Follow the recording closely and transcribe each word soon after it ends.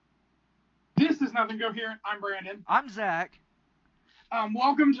is Nothing Coherent. I'm Brandon. I'm Zach.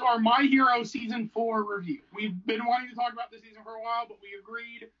 Welcome to our My Hero Season 4 review. We've been wanting to talk about this season for a while, but we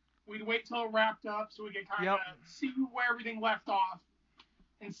agreed we'd wait till it wrapped up so we could kind of see where everything left off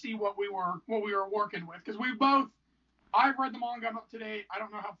and see what we were working with. Because I've read the manga up to date. I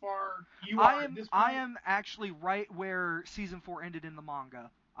don't know how far you are at this point. I am actually right where Season 4 ended in the manga.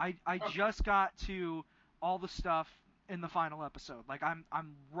 I just got to all the stuff in the final episode. Like,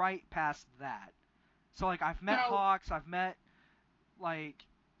 I'm right past that. So, like, I've met Hawks, I've met, like,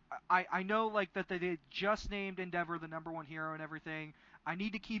 I know, like, that they just named Endeavor the #1 hero and everything. I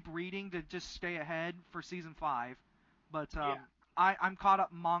need to keep reading to just stay ahead for Season 5. But, I'm caught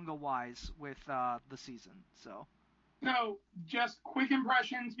up manga-wise with the season, so... So, just quick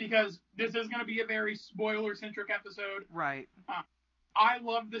impressions, because this is going to be a very spoiler-centric episode. Right. I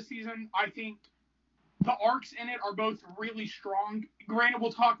love this season. I think the arcs in it are both really strong. Granted,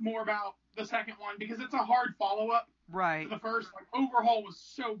 we'll talk more about the second one, because it's a hard follow-up to the first. Like, Overhaul was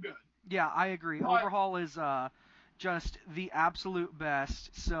so good. Yeah, I agree. Overhaul is just the absolute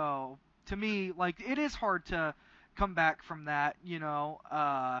best. So, to me, like, it is hard to come back from that, you know.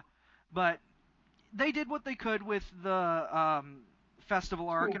 But... they did what they could with the festival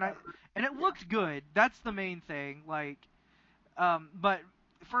arc, and it looked good. That's the main thing. Like, but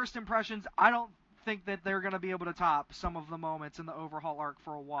first impressions, I don't think that they're gonna be able to top some of the moments in the Overhaul arc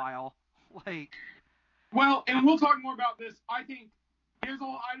for a while. Like, well, and we'll talk more about this. I think there's a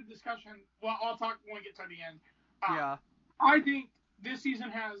lot of discussion. Well, I'll talk when we get to the end. I think this season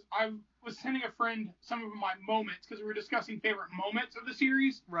has. I was sending a friend some of my moments because we were discussing favorite moments of the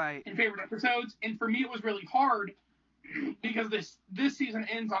series, right, and favorite episodes. And for me, it was really hard because this season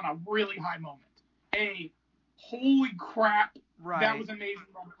ends on a really high moment. A holy crap, that was an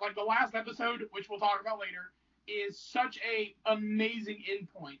amazing moment. Like the last episode, which we'll talk about later, is such a amazing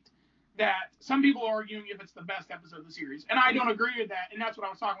endpoint that some people are arguing if it's the best episode of the series, and I don't agree with that. And that's what I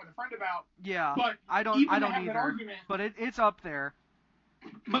was talking with a friend about. Yeah, but I don't either. That argument, but it's up there.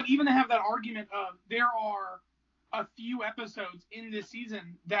 But even to have that argument of there are a few episodes in this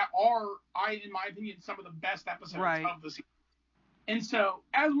season that are, in my opinion, some of the best episodes of the season. And so,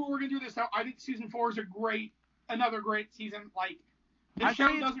 as we're working through this, I think Season 4 is another great season. Like, I'd say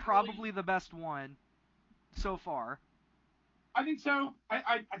it's probably the best one so far. I think so.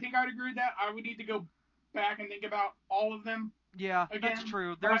 I think I'd agree with that. I would need to go back and think about all of them. Yeah, again. That's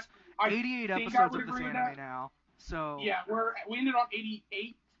true. There's 88 episodes of this anime now. So yeah, we ended on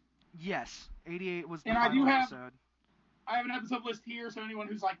 88. Yes, 88 was the final episode. I have an episode list here, so anyone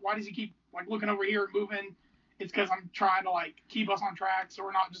who's like, why does he keep like looking over here and moving? It's because I'm trying to like keep us on track, so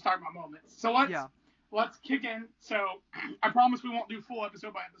we're not just talking about moments. So let's kick in. So I promise we won't do full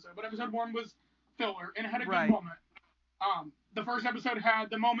episode by episode, but episode 1 was filler and it had a good moment. The first episode had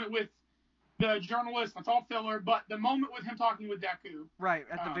the moment with the journalist. That's all filler, but the moment with him talking with Deku. Right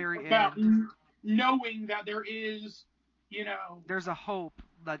at the very end. Knowing that there is, you know... there's a hope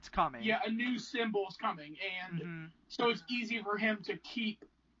that's coming. Yeah, a new symbol is coming, and so it's easy for him to keep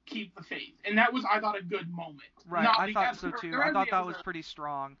the faith. And that was, I thought, a good moment. Right, I thought so too. I thought that was pretty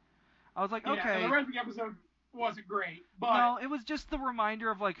strong. I was like, okay... the rest of the episode wasn't great, but... no, it was just the reminder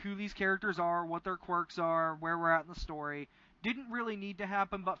of, like, who these characters are, what their quirks are, where we're at in the story. Didn't really need to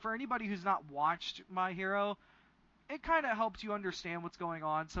happen, but for anybody who's not watched My Hero... it kind of helps you understand what's going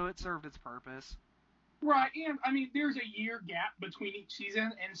on, so it served its purpose. Right, and, I mean, there's a year gap between each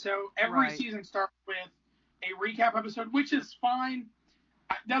season, and so every season starts with a recap episode, which is fine.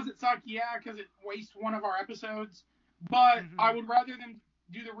 Does it suck? Yeah, because it wastes one of our episodes, but I would rather them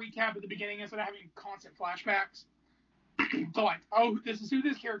do the recap at the beginning instead of having constant flashbacks. So, like, oh, this is who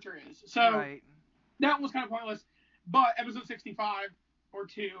this character is. So, that was kind of pointless, but episode 65, or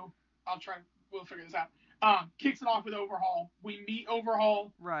 2, we'll figure this out. Kicks it off with Overhaul. We meet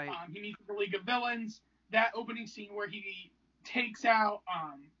Overhaul. Right. He meets the League of Villains. That opening scene where he takes out,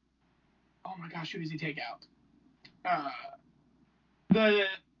 oh my gosh, who does he take out? The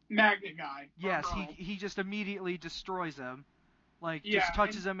magnet guy. Yes, he just immediately destroys him. Like, just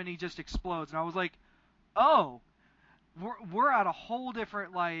touches him and he just explodes. And I was like, oh, we're at a whole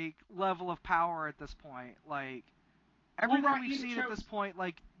different, like, level of power at this point. Like, everything we've seen at this point,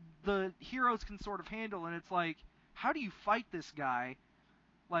 like, the heroes can sort of handle, and it's like, how do you fight this guy?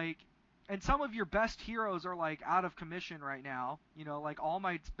 Like, and some of your best heroes are, like, out of commission right now. You know, like, All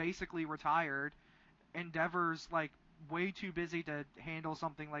Might's basically retired. Endeavor's, like, way too busy to handle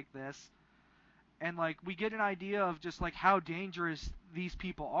something like this. And, like, we get an idea of just, like, how dangerous these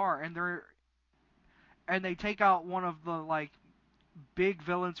people are. And they take out one of the, like, big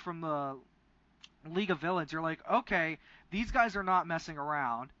villains from the League of Villains. You're like, okay, these guys are not messing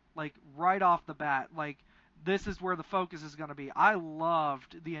around. like right off the bat. Like this is where the focus is going to be. I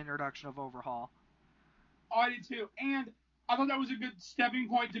loved the introduction of Overhaul. I did too, and I thought that was a good stepping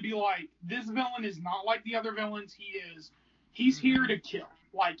point to be like, this villain is not like the other villains. He's here to kill.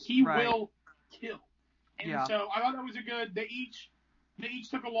 Like he will kill. And so I thought that was a good. They each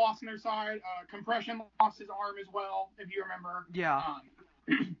took a loss on their side. Compression lost his arm as well, if you remember. Yeah.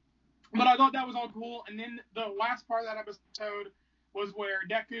 But I thought that was all cool. And then the last part of that episode was where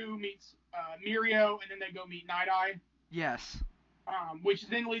Deku meets Mirio, and then they go meet Night Eye. Yes. Which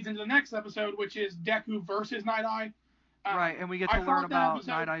then leads into the next episode, which is Deku versus Night Eye. Right, and we get to learn about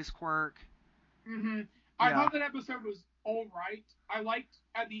Night Eye's quirk. Mm-hmm. I thought that episode was all right. I liked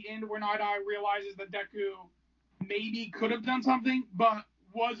at the end where Night Eye realizes that Deku maybe could have done something, but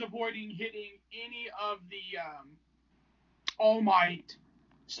was avoiding hitting any of the All Might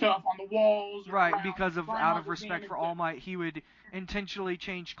stuff on the walls. Right, because out of respect for All Might, he would intentionally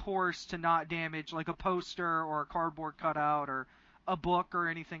change course to not damage like a poster or a cardboard cutout or a book or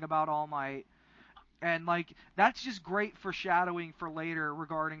anything about All Might. And like that's just great foreshadowing for later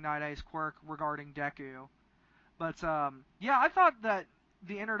regarding Night Eye's quirk regarding Deku. But yeah, I thought that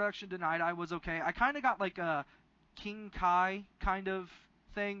the introduction to Night Eye was okay. I kind of got like a King Kai kind of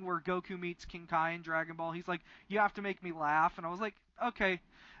thing where Goku meets King Kai in Dragon Ball. He's like, you have to make me laugh, and I was like, okay,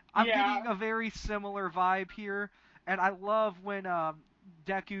 I'm getting a very similar vibe here. And I love when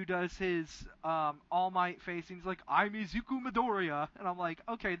Deku does his All Might face, and he's like, I'm Izuku Midoriya, and I'm like,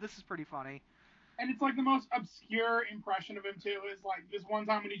 okay, this is pretty funny. And it's like the most obscure impression of him too. Is like this one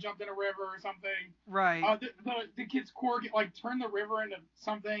time when he jumped in a river or something. Right. The kid's quirk like turned the river into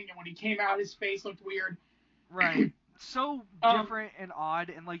something, and when he came out, his face looked weird. Right. So different and odd,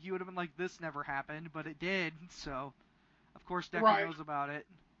 and like you would have been like, this never happened, but it did. So, of course, Deku knows about it.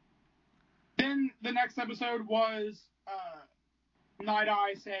 Then the next episode was Night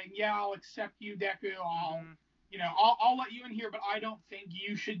Eye saying, "Yeah, I'll accept you, Deku. I'll let you in here, but I don't think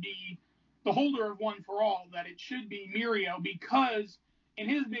you should be the holder of One for All. That it should be Mirio, because in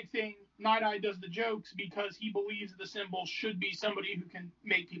his big thing, Night Eye does the jokes because he believes the symbol should be somebody who can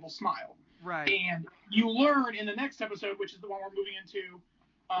make people smile." Right. And you learn in the next episode, which is the one we're moving into,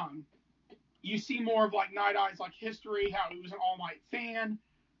 you see more of like Night Eye's like history, how he was an All Might fan.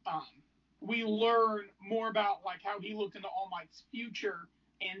 We learn more about like how he looked into All Might's future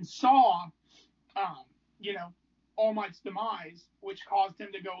and saw, All Might's demise, which caused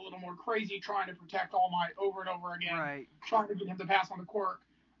him to go a little more crazy, trying to protect All Might over and over again, trying to get him to pass on the quirk.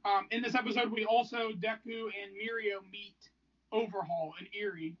 In this episode, we also Deku and Mirio meet Overhaul and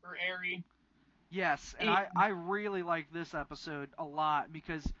Eri. Yes, and I really like this episode a lot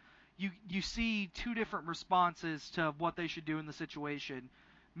because you see two different responses to what they should do in the situation.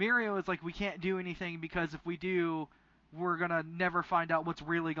 Mirio is like, we can't do anything because if we do, we're gonna never find out what's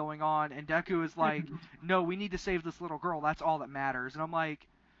really going on. And Deku is like, no, we need to save this little girl. That's all that matters. And I'm like,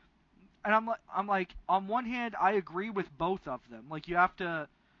 on one hand, I agree with both of them. Like you have to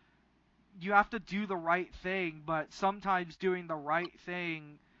do the right thing, but sometimes doing the right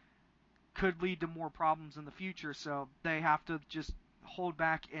thing could lead to more problems in the future. So they have to just hold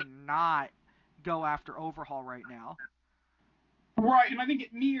back and not go after Overhaul right now. Right, and I think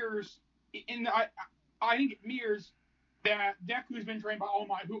it mirrors, I think it mirrors that Deku's been trained by All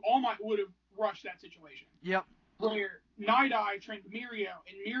Might, who All Might would have rushed that situation. Yep. Where Night Eye trained Mirio,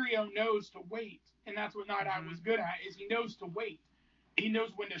 and Mirio knows to wait, and that's what Night Eye was good at, is he knows to wait. He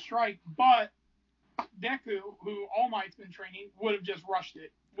knows when to strike, but Deku, who All Might's been training, would have just rushed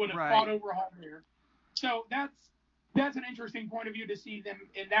it, would have fought Overhaul there. So that's an interesting point of view to see them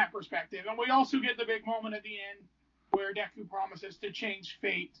in that perspective. And we also get the big moment at the end where Deku promises to change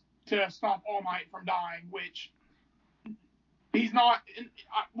fate to stop All Might from dying, which he's not.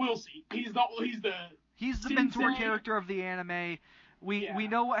 We'll see. He's the mentor character of the anime. We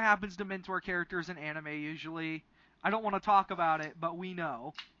know what happens to mentor characters in anime usually. I don't want to talk about it, but we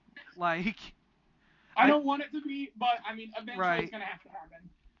know. Like, I don't want it to be, but I mean, eventually it's gonna have to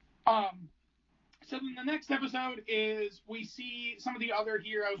happen. So then the next episode is we see some of the other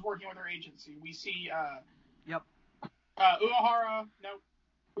heroes working with their agency. We see Uraka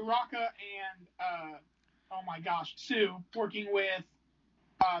and Sue working with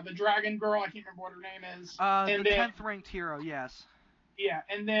the Dragon Girl. I can't remember what her name is. The 10th ranked hero, yes. Yeah,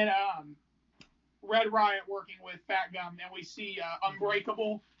 and then Red Riot working with Fat Gum, and we see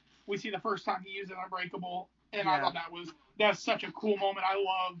Unbreakable. We see the first time he uses Unbreakable, and I thought that's such a cool moment. I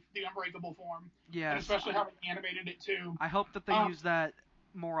love the Unbreakable form. Yes. And especially how they animated it too. I hope that they use that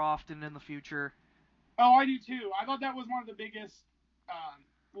more often in the future. Oh, I do too. I thought that was one of the biggest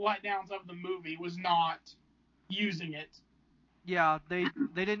letdowns of the movie, was not using it. Yeah, they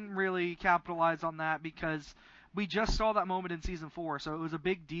didn't really capitalize on that because we just saw that moment in season 4, so it was a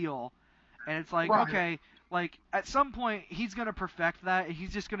big deal. And it's like, Right. okay, like at some point he's gonna perfect that, and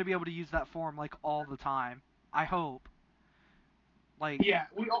he's just gonna be able to use that form like all the time. I hope. Like, Yeah,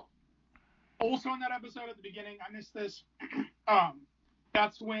 we also in that episode at the beginning, I missed this. um,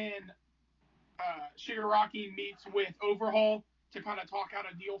 that's when Shigaraki meets with Overhaul to kind of talk out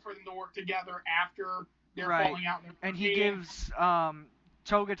a deal for them to work together after they're right. falling out. And he gives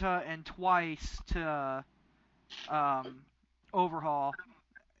Togata and Twice to Overhaul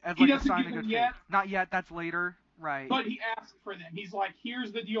as He like a doesn't sign give of them good yet, faith. Not yet. That's later. Right. but he asked for them. He's like,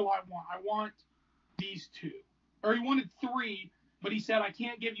 "Here's the deal I want. I want these 2." Or he wanted 3, but he said, "I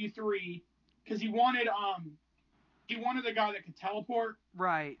can't give you 3," because he wanted a guy that could teleport.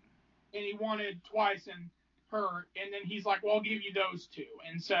 Right. And he wanted Twice and her, and then he's like, "Well, I'll give you those 2."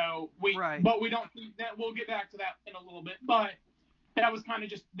 And so but we don't. That we'll get back to that in a little bit. But that was kind of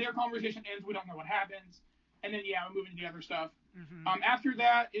just their conversation ends. We don't know what happens, and then we move into the other stuff. Mm-hmm. After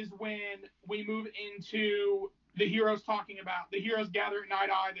that is when we move into the heroes talking about the heroes gather at Night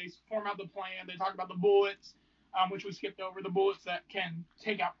Eye. They form out the plan. They talk about the bullets, which we skipped over. The bullets that can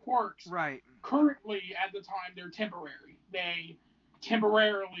take out quirks. Right. Currently, at the time, they're temporary. They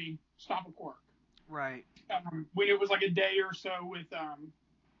temporarily stop a quirk. Right. When it was like a day or so with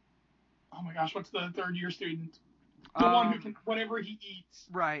oh my gosh, what's the third year student? The one who can whatever he eats.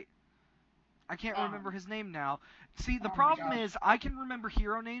 Right. I can't remember his name now. See, the oh problem is I can remember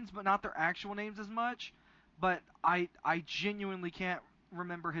hero names, but not their actual names as much. But I genuinely can't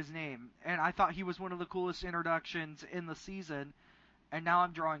remember his name, and I thought he was one of the coolest introductions in the season, and now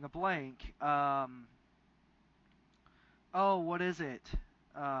I'm drawing a blank. Oh, what is it?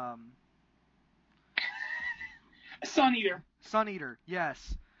 Sun Eater. Sun Eater,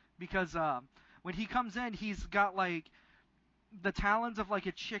 yes. Because when he comes in, he's got like the talons of like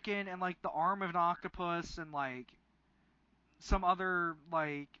a chicken and like the arm of an octopus and like some other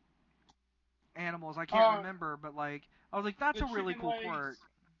like animals I can't remember, but like I was like, that's a really cool quirk.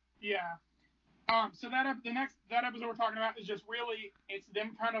 Yeah. So that episode we're talking about is just really it's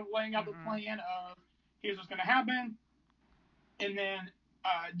them kind of laying out the plan of here's what's going to happen, and then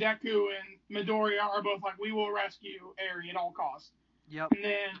Deku and Midoriya are both like, we will rescue Eri at all costs. Yep. And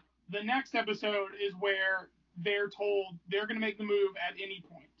then the next episode is where they're told they're going to make the move at any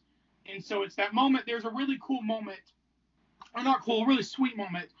point. And so it's that moment. There's a really cool moment, or not cool, a really sweet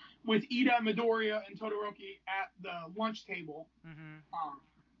moment with Ida, Midoriya, and Todoroki at the lunch table,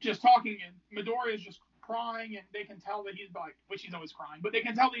 just talking. And Midoriya is just crying, and they can tell that he's like, which he's always crying, but they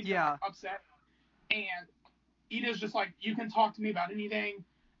can tell that he's like, upset. And Ida's just like, you can talk to me about anything.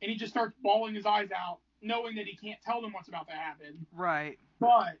 And he just starts bawling his eyes out, knowing that he can't tell them what's about to happen. Right.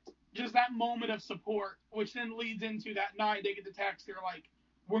 But just that moment of support, which then leads into that night they get the text, they're like,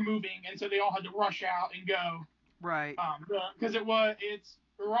 we're moving. And so they all had to rush out and go. Right. Because it's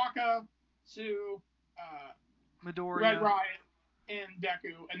Uraka, Sue, Midoriya, Red Riot, and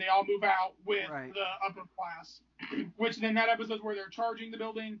Deku. And they all move out with the upper class. Which then that episode where they're charging the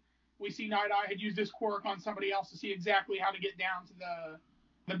building, we see Night Eye had used this quirk on somebody else to see exactly how to get down to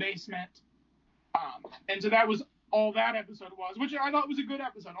the basement. And so that was all that episode was, which I thought was a good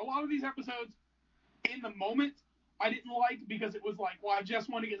episode. A lot of these episodes, in the moment, I didn't like because it was like, well, I just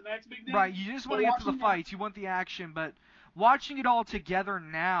want to get to the next big thing. Right, you just want to get to the fights. You want the action, but watching it all together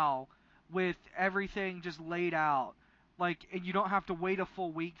now with everything just laid out, like, and you don't have to wait a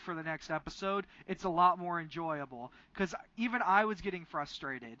full week for the next episode, it's a lot more enjoyable. Because even I was getting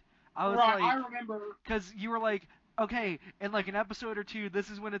frustrated. I was like, I remember. Because you were like, okay, in like an episode or two, this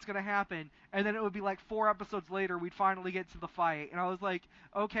is when it's going to happen. And then it would be like 4 episodes later, we'd finally get to the fight. And I was like,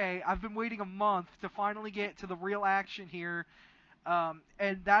 okay, I've been waiting a month to finally get to the real action here.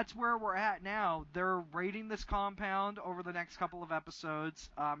 And that's where we're at now. They're raiding this compound over the next couple of episodes.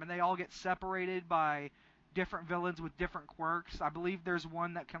 And they all get separated by different villains with different quirks. I believe there's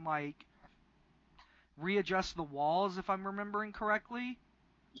one that can like readjust the walls, if I'm remembering correctly.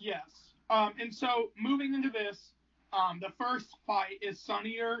 Yes. And so moving into this, the first fight is Sun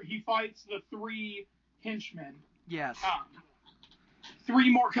Eater. He fights the 3 henchmen. Yes. 3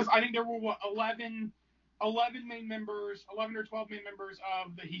 more, because I think there were 11 main members, 11 or 12 main members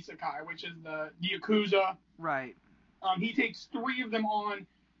of the Hisekai, which is the Yakuza. Right. He takes 3 of them on.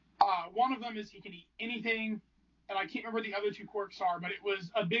 One of them is he can eat anything, and I can't remember the other 2 quirks are, but it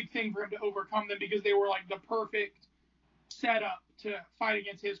was a big thing for him to overcome them because they were like the perfect setup to fight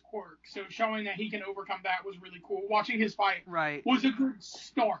against his quirk. So showing that he can overcome that was really cool. Watching his fight was a good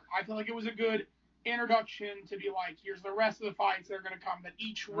start. I feel like it was a good introduction to be like, here's the rest of the fights that are going to come, that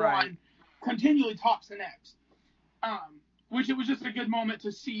each one continually tops the next. which it was just a good moment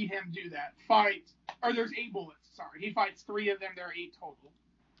to see him do that. There's 8 bullets, sorry. He fights 3 of them, there are 8 total.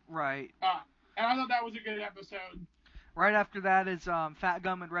 Right. And I thought that was a good episode. Right after that is Fat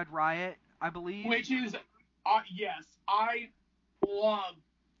Gum and Red Riot, I believe. Which is, yes, I love.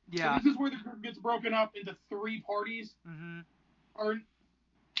 Yeah. So this is where the group gets broken up into 3 parties. Mm-hmm. Or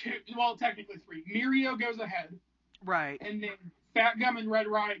 2, well, technically 3. Mirio goes ahead. Right. And then Fat Gum and Red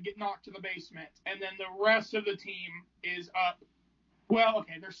Riot get knocked to the basement. And then the rest of the team is up. Well,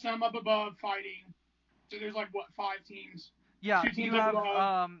 okay, there's some up above fighting. So there's 5 teams? Yeah, 2 teams you have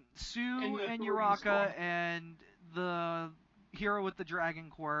and Sue and Uraka and the hero with the dragon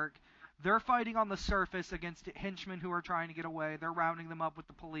quirk. They're fighting on the surface against henchmen who are trying to get away. They're rounding them up with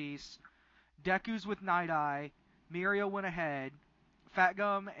the police. Deku's with Night Eye. Mirio went ahead. Fat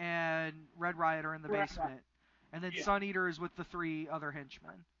Gum and Red Riot are in the basement. And then Sun Eater is with the 3 other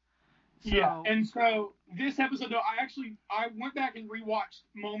henchmen. So, yeah, and so this episode, though, I went back and rewatched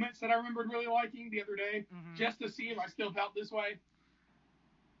moments that I remembered really liking the other day, just to see if I still felt this way.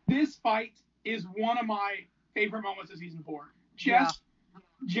 This fight is one of my favorite moments of season 4. Just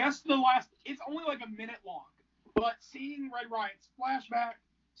the last, it's only a minute long, but seeing Red Riot's flashback,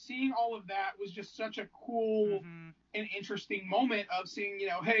 seeing all of that was just such a cool and interesting moment of seeing,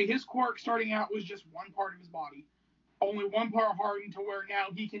 hey, his quirk starting out was just one part of his body. Only one part hardened to where now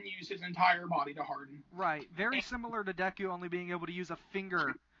he can use his entire body to harden. Right. Very similar to Deku only being able to use a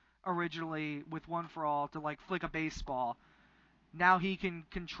finger originally with One for All to flick a baseball. Now he can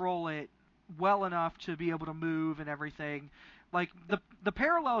control it well enough to be able to move and everything. The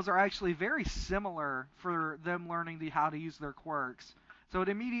parallels are actually very similar for them learning how to use their quirks. So it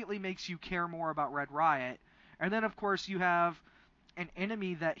immediately makes you care more about Red Riot. And then, of course, you have an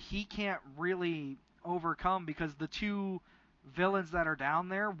enemy that he can't really overcome because the 2 villains that are down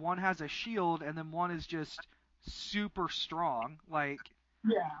there, one has a shield and then one is just super strong. Yeah.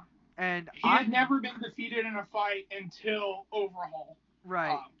 And he had never been defeated in a fight until Overhaul.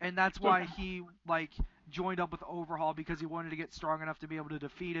 Right. And that's why he, joined up with Overhaul because he wanted to get strong enough to be able to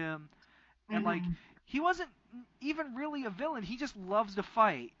defeat him. And, he wasn't even really a villain. He just loves to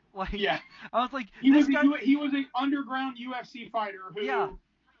fight. Yeah. I was like, he was an underground UFC fighter who. Yeah.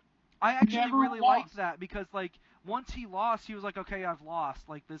 I actually really liked that because, once he lost, he was like, okay, I've lost.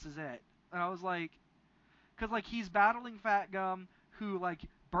 This is it. And I was like, because, he's battling Fat Gum, who,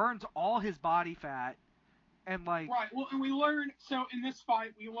 burns all his body fat. And, Right. Well, and we learn, so in this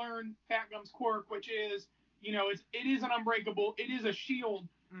fight, we learn Fat Gum's quirk, which is, it is an unbreakable, it is a shield,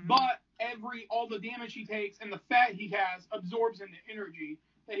 but all the damage he takes and the fat he has absorbs into energy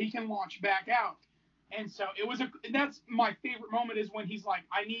that he can launch back out. And so that's my favorite moment is when he's like,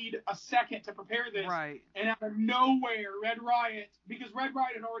 I need a second to prepare this. Right. And out of nowhere, Red Riot, because Red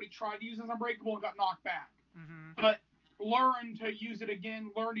Riot had already tried to use his Unbreakable and got knocked back. But learned to use it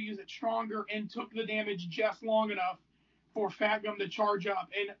again, learned to use it stronger, and took the damage just long enough for Fat Gum to charge up.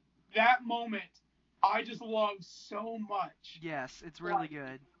 And that moment, I just love so much. Yes, it's really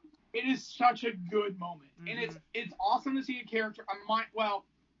good. It is such a good moment. And it's awesome to see a character,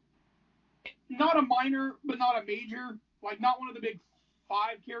 not a minor, but not a major, not one of the big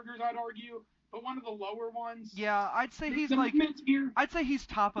 5 characters, I'd argue, but one of the lower ones. Yeah, I'd say he's mid-tier. I'd say he's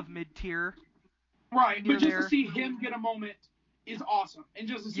top of mid-tier. Right, but just to see him get a moment is awesome. And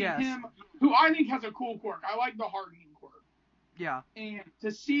just to see him, who I think has a cool quirk. I like the hardening quirk. Yeah. And to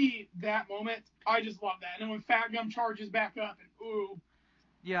see that moment, I just love that. And then when Fat Gum charges back up and ooh.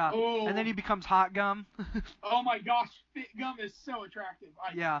 Yeah. Ooh. And then he becomes Hot Gum. Oh my gosh, Fit Gum is so attractive.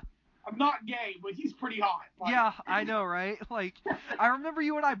 I'm not gay, but he's pretty hot. Yeah, I know, right? I remember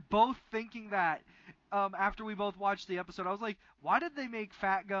you and I both thinking that after we both watched the episode. I was like, why did they make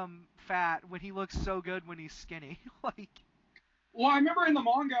Fat Gum fat when he looks so good when he's skinny? Well, I remember in the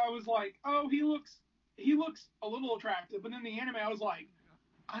manga, I was like, oh, he looks a little attractive. But in the anime, I was like,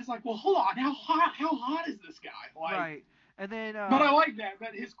 well, hold on, how hot is this guy? Right. And then, but I like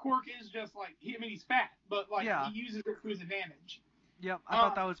that his quirk is just he's fat, but he uses it to his advantage. Yep, I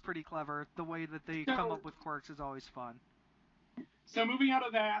thought that was pretty clever. The way that they come up with quirks is always fun. So moving out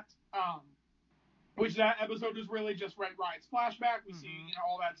of that, which that episode is really just Red Riot's flashback. We see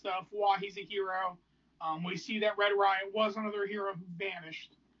all that stuff, why he's a hero. We see that Red Riot was another hero who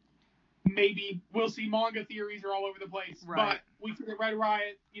vanished. Maybe we'll see manga theories are all over the place, but we see that Red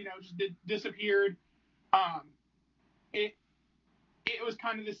Riot, just disappeared. It was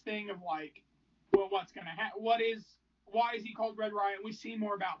kind of this thing of well, what's gonna happen? Why is he called Red Riot? We see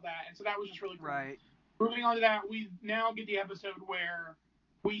more about that, and so that was just really cool. Right. Moving on to that, we now get the episode where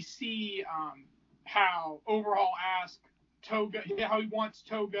we see how Overhaul asks Toga, how he wants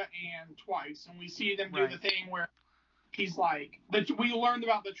Toga and Twice, and we see them do the thing where he's like, we learned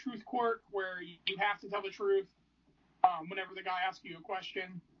about the truth court where you have to tell the truth whenever the guy asks you a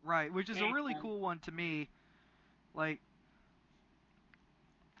question. Right, which is a really cool one to me. Like,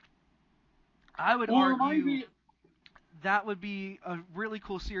 I would argue that would be a really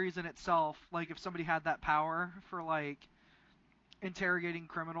cool series in itself. Like, if somebody had that power for, like, interrogating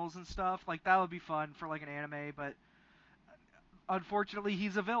criminals and stuff, like, that would be fun for, like, an anime, but unfortunately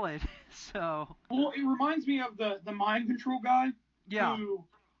he's a villain, so... Well, it reminds me of the mind control guy. Yeah.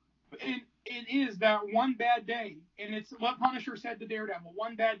 And it is that one bad day, and it's what Punisher said to Daredevil,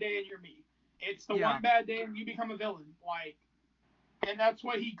 one bad day and you're me. It's the one bad day and you become a villain. Like, and that's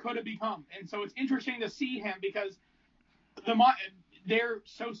what he could have become. And so it's interesting to see him because they're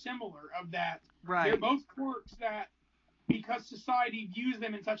so similar of that. Right. They're both quirks that, because society views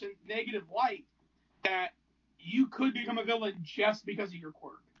them in such a negative light, that you could become a villain just because of your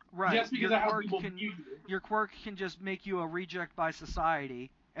quirk. Right. Just because of how people view you. Your quirk can just make you a reject by society,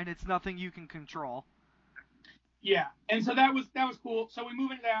 and it's nothing you can control. Yeah, and so that was cool. So we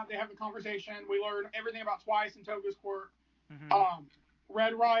move into that. They have a conversation. We learn everything about Twice and Toga's quirk. Mm-hmm.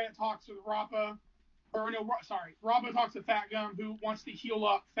 Red Riot talks with Rappa. Rappa talks to Fat Gum, who wants to heal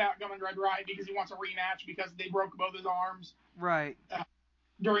up Fat Gum and Red Riot because he wants a rematch because they broke both his arms. Right.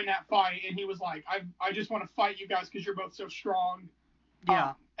 During that fight, and he was like, I just want to fight you guys because you're both so strong.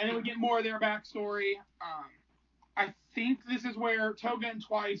 Yeah. And then we get more of their backstory. I think this is where Toga and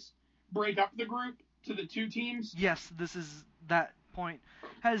Twice break up the group to the two teams. Yes, this is that point.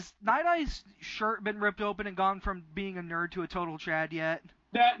 Has Night Eye's shirt been ripped open and gone from being a nerd to a total Chad yet?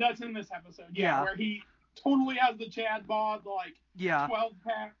 That's in this episode, yeah. Where he totally has the Chad bod, like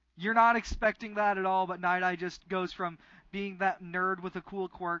 12-pack. You're not expecting that at all, but Night Eye just goes from being that nerd with a cool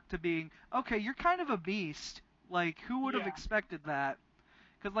quirk to being, okay, you're kind of a beast. Like, who would have expected that?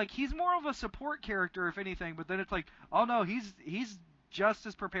 Because, like, he's more of a support character, if anything, but then it's like, oh no, he's just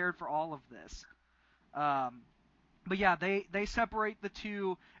as prepared for all of this. But yeah, they separate the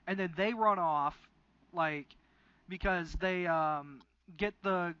two, and then they run off, like, because they get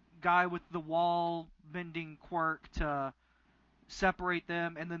the guy with the wall-bending quirk to separate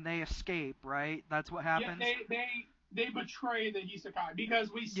them, and then they escape, right? That's what happens? Yeah, they betray the Hisekai, because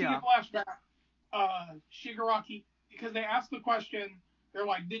we see a flashback, Shigaraki, because they ask the question, they're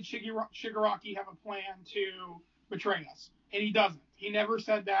like, did Shigaraki have a plan to betray us? And he doesn't. He never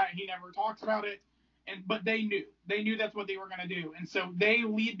said that, he never talks about it, but they knew. They knew that's what they were going to do, and so they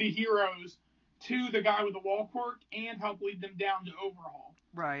lead the heroes to the guy with the wall quirk and help lead them down to Overhaul.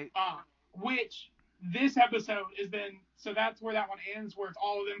 Right. Which this episode is then, so that's where that one ends, where it's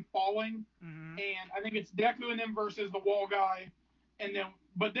all of them falling, and I think it's Deku and them versus the wall guy, and then,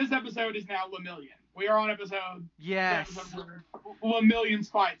 but this episode is now Lemillion. We are on episode. Yes. Episode where Lemillion's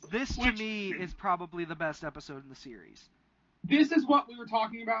fights. This to me is probably the best episode in the series. This is what we were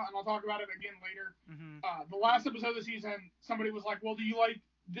talking about, and I'll talk about it again later. The last episode of the season, somebody was like, well, do you like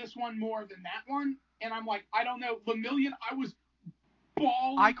this one more than that one? And I'm like, I don't know. Lemillion, I was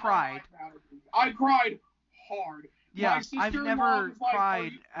bawling. I cried. I cried hard. Yeah, I've never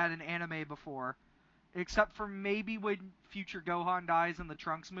cried at an anime before, except for maybe when Future Gohan dies in the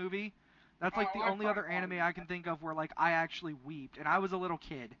Trunks movie. That's like the only other anime I can think of where like I actually weeped, and I was a little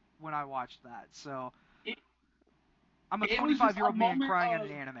kid when I watched that. So I'm a 25-year-old man crying at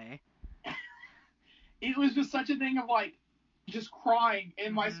an anime. It was just such a thing of like just crying,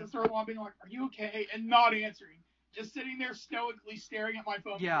 and my sister-in-law being like, "Are you okay?" and not answering, just sitting there stoically staring at my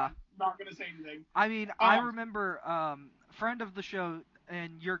phone. Yeah, not gonna say anything. I mean, I remember friend of the show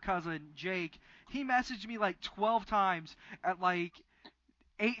and your cousin Jake. He messaged me like 12 times at like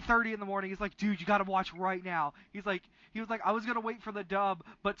 8:30 in the morning. He's like, "Dude, you gotta watch right now." He was like, "I was gonna wait for the dub,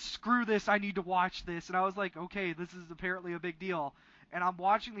 but screw this, I need to watch this." And I was like, "Okay, this is apparently a big deal." And I'm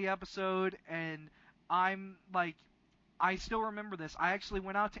watching the episode, and I'm like, I still remember this. I actually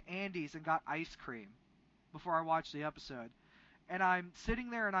went out to Andy's and got ice cream before I watched the episode. And I'm sitting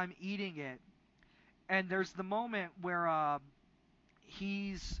there and I'm eating it. And there's the moment where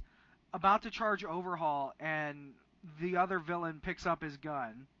he's about to charge Overhaul, and the other villain picks up his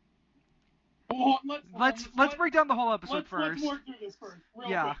gun. Well, let's break down the whole episode first. Let's work through this first, real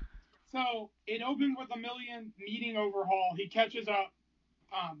quick. So it opens with Lemillion meeting Overhaul. He catches up,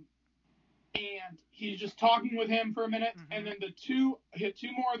 and he's just talking with him for a minute, and then two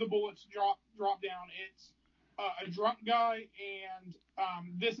more of the bullets drop down. It's a drunk guy, and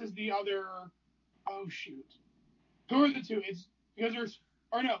this is the other. Oh shoot, who are the two? It's because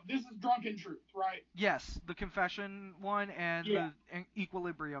this is Drunken Truth, right? Yes, the confession one and the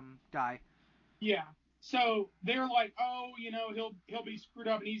Equilibrium guy. Yeah. So they're like, oh, he'll be screwed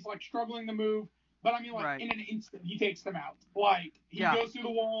up, and he's like struggling to move. But I mean, like, right. in an instant, he takes them out. Like, he goes through the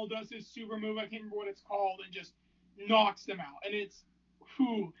wall, does his super move, I can't remember what it's called, and just knocks them out. And it's,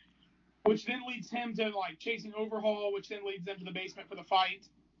 whew, which then leads him to, like, chasing Overhaul, which then leads them to the basement for the fight.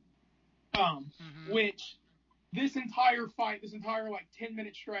 Which, this entire fight, this entire, like,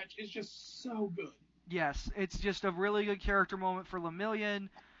 10-minute stretch is just so good. Yes, it's just a really good character moment for Lemillion.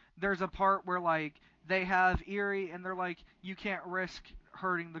 There's a part where, like, they have Eerie, and they're like, you can't risk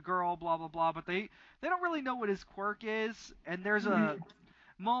hurting the girl, blah, blah, blah, but they don't really know what his quirk is, and there's a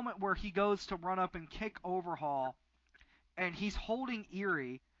moment where he goes to run up and kick Overhaul, and he's holding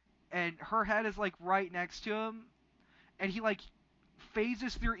Eerie, and her head is, like, right next to him, and he, like,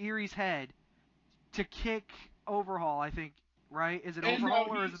 phases through Eerie's head to kick Overhaul, I think, right? Is it Overhaul,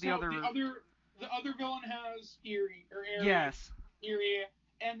 or is it the other... The other villain has Eerie, or Eerie. Yes. Eerie,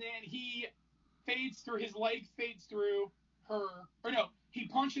 and then he his leg fades through her, or no, he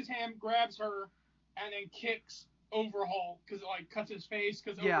punches him, grabs her, and then kicks Overhaul, because it, like, cuts his face,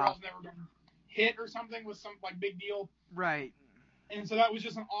 because Overhaul's never been hit or something with some, like, big deal. Right. And so that was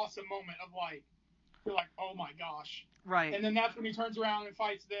just an awesome moment of, like, you're like, oh my gosh. Right. And then that's when he turns around and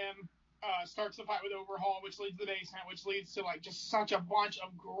fights them, starts the fight with Overhaul, which leads to the basement, which leads to, like, just such a bunch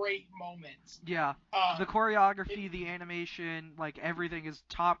of great moments. Yeah. The choreography, the animation, like, everything is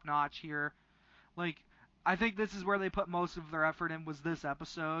top-notch here. Like, I think this is where they put most of their effort in, was this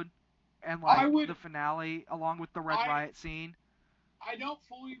episode, and, like, the finale, along with the Red Riot scene. I don't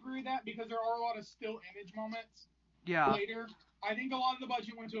fully agree with that, because there are a lot of still image moments later. I think a lot of the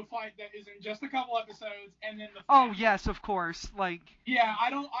budget went to a fight that is in just a couple episodes, and then the finale. Oh, yes, of course. Like... Yeah,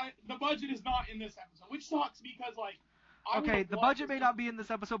 the budget is not in this episode, which sucks, because, like... Okay, the budget may not be in this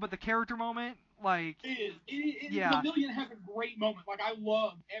episode, but the character moment, like... It is. Lemillion has a great moment. Like, I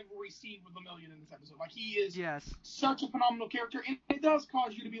love every scene with Lemillion in this episode. Like, he is such a phenomenal character, and it does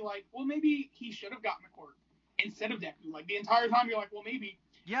cause you to be like, well, maybe he should have gotten the quirk instead of Deku. Like, the entire time you're like, well, maybe...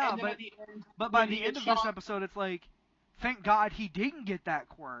 Yeah, but by the end of this episode, it's like... Thank God he didn't get that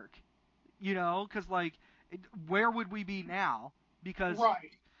quirk, you know, because, like, where would we be now? Because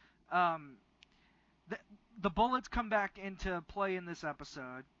the bullets come back into play in this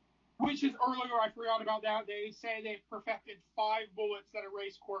episode. Which is earlier, I forgot about that. They say they've perfected 5 bullets that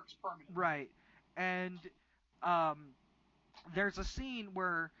erase quirks permanently. Right, and there's a scene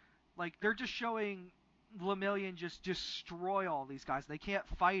where, like, they're just showing Lemillion just destroy all these guys. They can't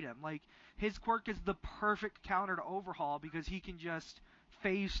fight him. Like, his quirk is the perfect counter to Overhaul, because he can just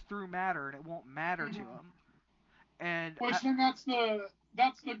phase through matter and it won't matter to him. And then that's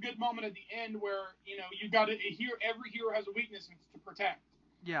the good moment at the end where, you know, you got every hero has a weakness, and it's to protect.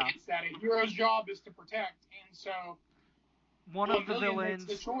 Yeah. It's that a hero's job is to protect, and so one of the villains,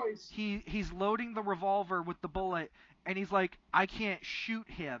 he's loading the revolver with the bullet, and he's like, I can't shoot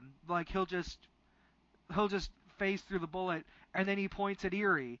him. Like, he'll just phase through the bullet, and then he points at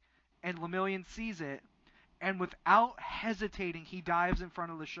Eerie, and Lemillion sees it, and without hesitating, he dives in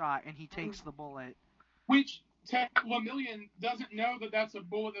front of the shot, and he takes the bullet. Which, Lemillion doesn't know that that's a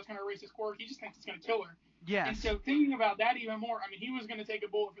bullet that's going to erase his quirk. He just thinks it's going to kill her. Yes. And so, thinking about that even more, I mean, he was going to take a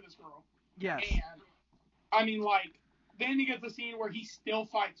bullet for this girl. Yes. And, I mean, like, then he gets the scene where he still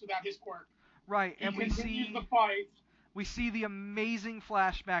fights without his quirk. Right, and we see the fight. We see the amazing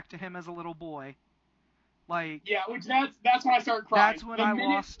flashback to him as a little boy. Like, yeah, which that's when I started crying. That's when I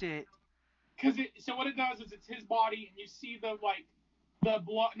lost it. Because so what it does is it's his body, and you see the, like, the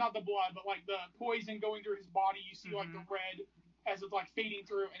blood, not the blood, but, like, the poison going through his body. You see, like, the red as it's, like, fading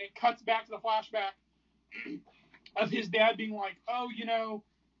through, and it cuts back to the flashback of his dad being like, oh, you know,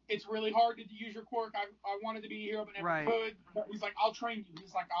 it's really hard to use your quirk. I wanted to be a hero, but never could. But he's like, I'll train you.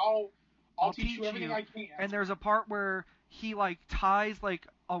 He's like, I'll teach you everything I can. And there's a part where he, like, ties, like,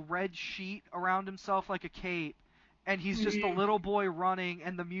 a red sheet around himself like a cape, and he's just a little boy running,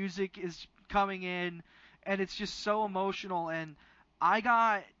 and the music is coming in, and it's just so emotional, and I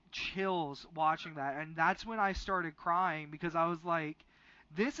got chills watching that, and that's when I started crying, because I was like,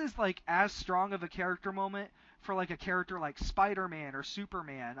 this is, like, as strong of a character moment for, like, a character like Spider-Man or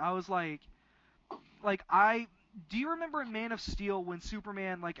Superman. I was like, do you remember in Man of Steel when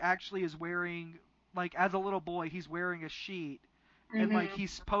Superman, like, actually is wearing, like, as a little boy, he's wearing a sheet, and, like,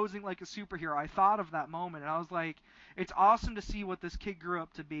 he's posing like a superhero? I thought of that moment, and I was like, it's awesome to see what this kid grew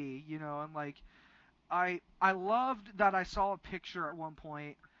up to be, you know, and, like, I loved that I saw a picture at one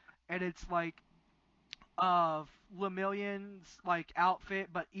point, and it's, like, of Lemillion's, like, outfit,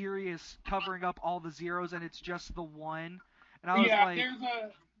 but Eerie is covering up all the zeros, and it's just the one, and I was like,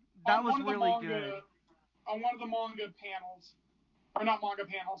 that was really good. On one of the manga panels, or not manga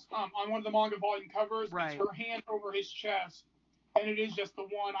panels, on one of the manga volume covers, it's her hand over his chest, and it is just the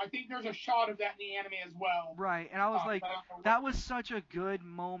one. I think there's a shot of that in the anime as well. Right, and I was like, that was such a good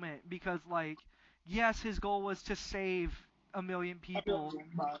moment because, like, yes, his goal was to save a million people,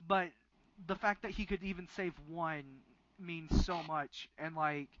 but the fact that he could even save one means so much, and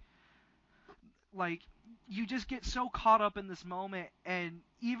like you just get so caught up in this moment, and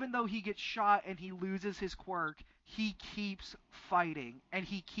even though he gets shot and he loses his quirk, he keeps fighting and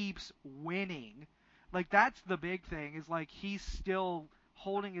he keeps winning. Like that's the big thing, is like he's still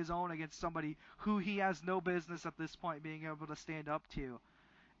holding his own against somebody who he has no business at this point being able to stand up to.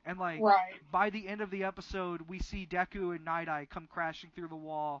 And like by the end of the episode, we see Deku and Night Eye come crashing through the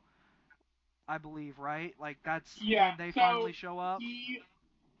wall, I believe, right? Like that's when they finally show up.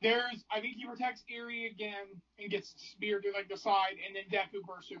 I think he protects Eri again and gets speared through like the side, and then Deku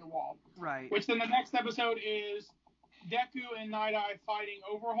bursts through the wall. Right. Which then the next episode is Deku and Night Eye fighting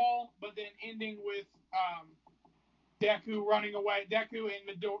Overhaul, but then ending with Deku running away. Deku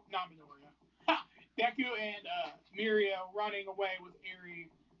and Deku and Mirio running away with Eri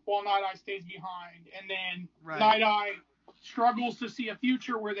while Night Eye stays behind, and then Night Eye struggles to see a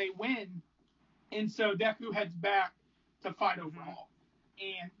future where they win, and so Deku heads back to fight Overhaul.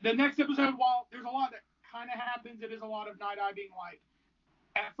 And the next episode, while there's a lot that kind of happens, it is a lot of Night Eye being like,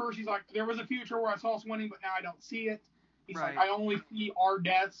 at first he's like, there was a future where I saw us winning, but now I don't see it. He's like, I only see our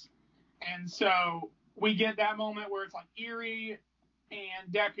deaths. And so we get that moment where it's like Eri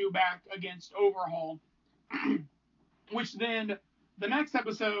and Deku back against Overhaul. Which then, the next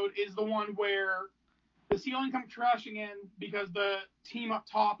episode is the one where the ceiling comes crashing in because the team up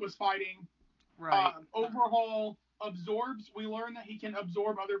top was fighting. Overhaul absorbs. We learn that he can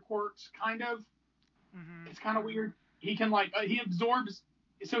absorb other quirks, kind of. It's kind of weird. He can he absorbs,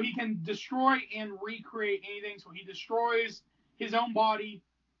 so he can destroy and recreate anything. So he destroys his own body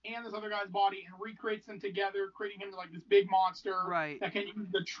and this other guy's body and recreates them together, creating him like this big monster that can use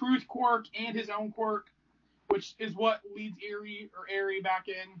the truth quirk and his own quirk, which is what leads Eri back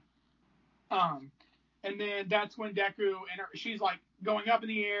in. And then that's when Deku and she's like going up in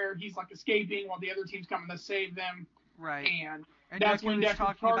the air. He's like escaping while the other team's coming to save them. Right. And that's when Deku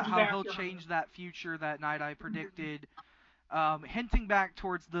talking about how he'll change that future that Night Eye predicted, hinting back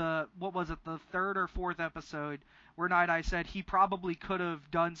towards the third or fourth episode where Night Eye said he probably could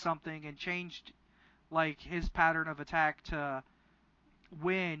have done something and changed like his pattern of attack to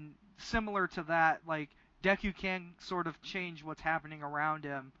win, similar to that. Like Deku can sort of change what's happening around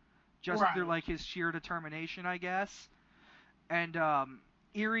him just through like his sheer determination, I guess. And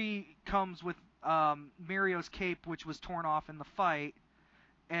Eri comes with Mirio's cape, which was torn off in the fight,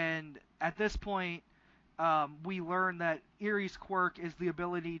 and at this point we learn that Eri's quirk is the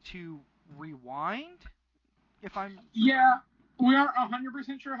ability to rewind. We aren't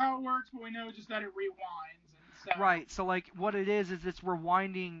 100% sure how it works, but we know just that it rewinds. And so... Right, so like what it is it's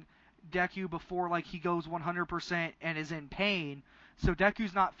rewinding Deku before like he goes 100% and is in pain. So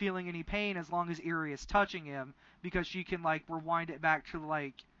Deku's not feeling any pain as long as Eri is touching him, because she can like rewind it back to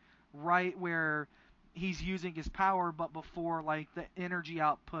like right where he's using his power, but before like the energy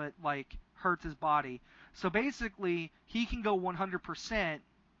output like hurts his body. So basically he can go 100%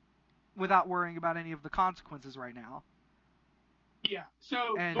 without worrying about any of the consequences right now. Yeah.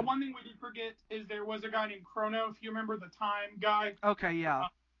 So the one thing we did forget is there was a guy named Chrono, if you remember the time guy. Okay, yeah.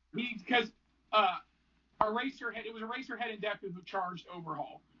 Because it was Eraserhead and Deku who charged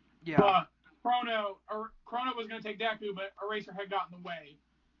Overhaul. Yeah. But Chrono was going to take Deku, but Eraserhead got in the way.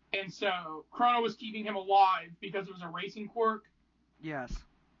 And so Chrono was keeping him alive because it was a racing quirk. Yes.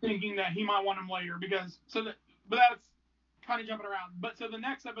 Thinking that he might want him later but that's kind of jumping around. But so the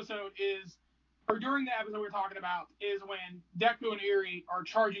next episode is, or during the episode we're talking about, is when Deku and Eri are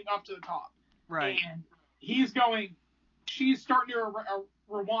charging up to the top. Right. And she's starting to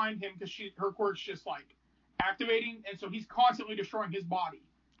rewind him because her quirk's just like activating, and so he's constantly destroying his body.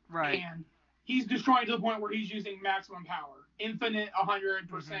 Right. And he's destroying to the point where he's using maximum power, infinite, 100%,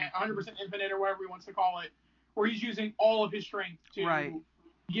 100% infinite, or whatever he wants to call it, where he's using all of his strength to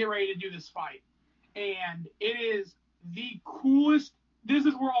get ready to do this fight. And it is the coolest. This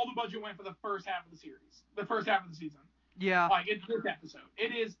is where all the budget went for the first half of the series, the first half of the season. Yeah. Like, it's this episode.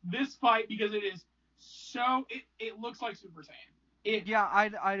 It is this fight because it is so. It looks like Super Saiyan.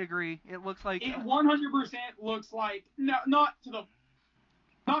 I'd agree. It looks like it 100% looks like not to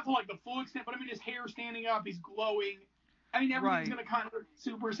like the full extent, but I mean his hair standing up, he's glowing. I mean everything's gonna kind of look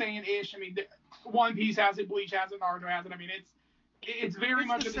Super Saiyan-ish. I mean One Piece has it, Bleach has it, Naruto has it. I mean it's very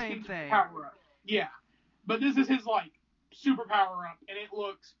much the same thing. Power up. Yeah, but this is his like super power up, and it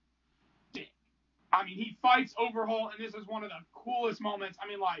looks sick. I mean he fights Overhaul, and this is one of the coolest moments. I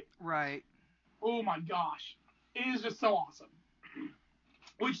mean like right. Oh my gosh, it is just so awesome.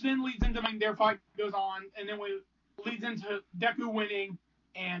 which then leads into their fight goes on, and then leads into Deku winning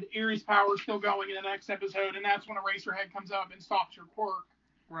and Erie's power still going in the next episode, and that's when Eraserhead comes up and stops her quirk,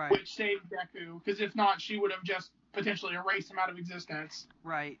 right. which saved Deku, because if not, she would have just potentially erased him out of existence.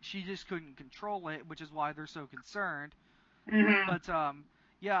 Right. She just couldn't control it, which is why they're so concerned. Mm-hmm. But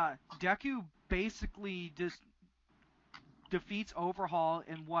yeah, Deku basically just defeats Overhaul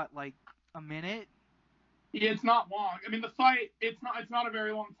in what, like a minute? Yeah, it's not long. I mean, the fight, it's not a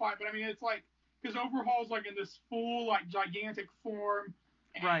very long fight, but I mean, it's like, because Overhaul's like in this full, like, gigantic form.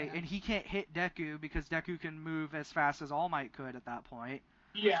 Right, and he can't hit Deku because Deku can move as fast as All Might could at that point.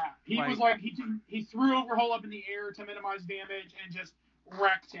 Yeah, he threw Overhaul up in the air to minimize damage and just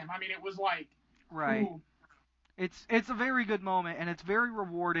wrecked him. I mean, it was like, right. Ooh. It's a very good moment, and it's very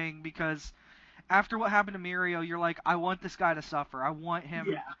rewarding because after what happened to Mirio, you're like, I want this guy to suffer. I want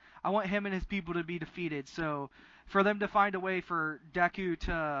him and his people to be defeated. So for them to find a way for Deku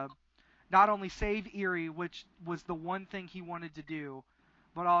to not only save Eri, which was the one thing he wanted to do,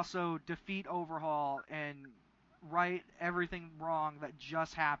 but also defeat Overhaul and right everything wrong that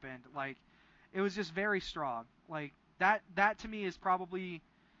just happened. Like, it was just very strong. Like, that to me is probably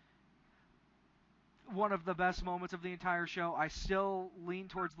one of the best moments of the entire show. I still lean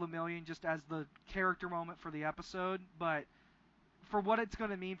towards Lemillion just as the character moment for the episode, but for what it's going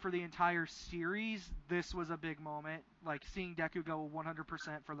to mean for the entire series, this was a big moment. Like, seeing Deku go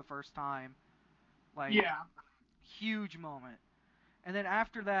 100% for the first time. Like, yeah. Huge moment. And then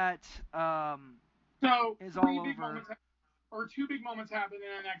after that, so is all over. Two big moments happen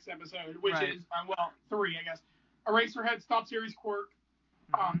in the next episode, which is, three, I guess. Eraserhead stops Eri's quirk.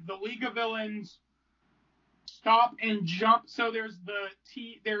 Mm-hmm. The League of Villains stop and jump. So there's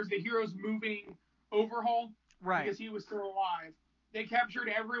the heroes moving Overhaul, right? Because he was still alive. They captured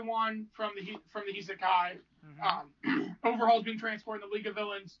everyone from the Hisekai. Mm-hmm. Overhaul's being transported. The League of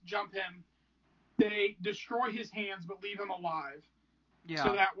Villains jump him. They destroy his hands, but leave him alive. Yeah.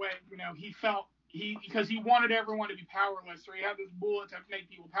 So that way, because he wanted everyone to be powerless, or he had this bullet to make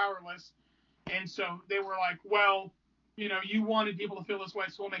people powerless, and so they were like, well, you wanted people to feel this way,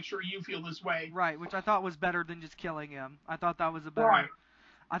 so we'll make sure you feel this way. Right, which I thought was better than just killing him. I thought that was a better. Right.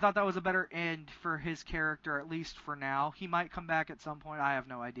 I thought that was a better end for his character, at least for now. He might come back at some point. I have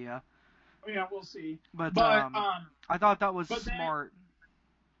no idea. Yeah, we'll see. But I thought that was smart.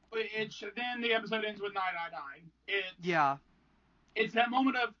 Then the episode ends with Night Eye dying. Yeah. It's that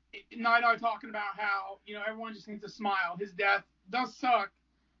moment of Night Eye talking about how, everyone just needs to smile. His death does suck,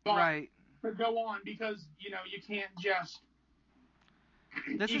 but go on, because, you can't just...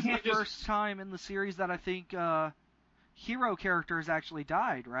 This is the first time in the series that I think hero characters actually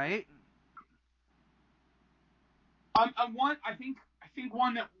died, right? I think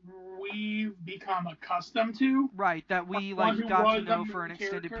one that we've become accustomed to. Right, that we got to know for an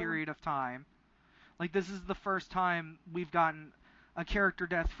extended period of time. Like, this is the first time we've gotten a character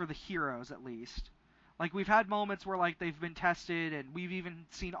death for the heroes, at least. Like, we've had moments where, like, they've been tested, and we've even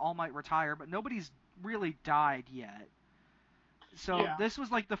seen All Might retire, but nobody's really died yet. So This was,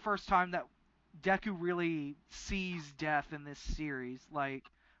 like, the first time that Deku really sees death in this series, like,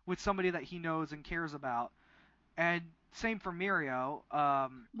 with somebody that he knows and cares about. And same for Mirio.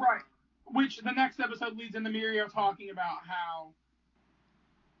 Right. Which the next episode leads into Mirio talking about how...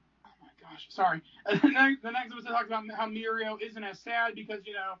 Oh my gosh, sorry. The next episode talks about how Mirio isn't as sad because,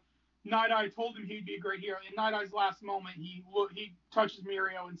 Night Eye told him he'd be a great hero. In Night Eye's last moment, he touches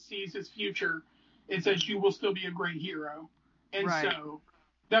Mirio and sees his future. It says, "You will still be a great hero." And so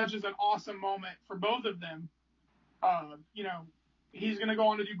that's just an awesome moment for both of them. He's going to go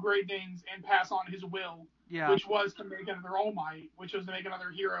on to do great things and pass on his will, which was to make another All Might, which was to make another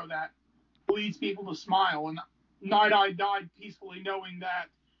hero that leads people to smile. And Night Eye died peacefully knowing that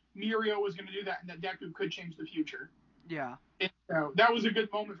Mirio was going to do that and that Deku could change the future. Yeah. And so that was a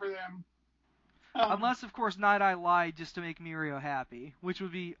good moment for them. Unless, of course, Night Eye lied just to make Mirio happy, which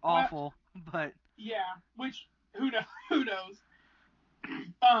would be awful. But yeah, which who knows?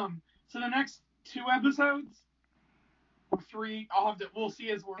 So the next two episodes or three, we'll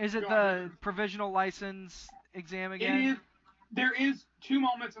see as we're. Is it the provisional license exam again? There is two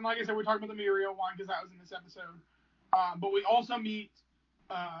moments, and like I said, we're talking about the Mirio one because that was in this episode. But we also meet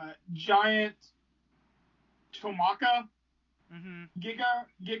Giant Tomaka. Mm-hmm.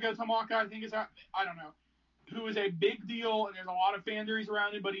 Giga Tomaka, I think is that. I don't know. Who is a big deal, and there's a lot of fan theories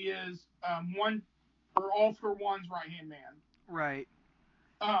around it, but he is All for One's right-hand man. Right.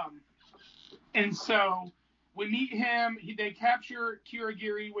 And so we meet him. They capture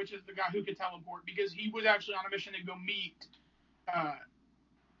Kirigiri, which is the guy who could teleport, because he was actually on a mission to go meet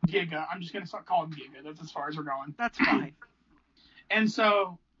Giga. I'm just going to call him Giga. That's as far as we're going. That's fine. And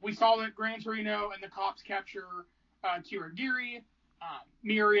so we saw that Gran Torino and the cops capture Kirigiri.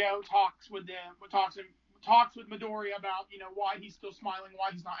 Mirio talks with Midoriya about, why he's still smiling,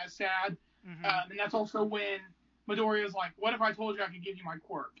 why he's not as sad. And that's also when Midoriya's like, what if I told you I could give you my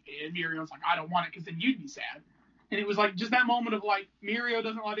quirk? And Mirio's like, I don't want it because then you'd be sad. And it was like just that moment of like, Mirio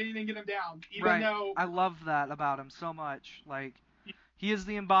doesn't let anything get him down. Even though I love that about him so much. Like, he is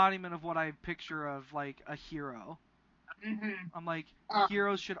the embodiment of what I picture of like a hero. I'm like,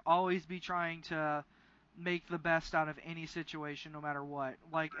 heroes should always be trying to make the best out of any situation, no matter what.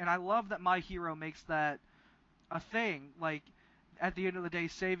 Like, and I love that My Hero makes that a thing. Like, at the end of the day,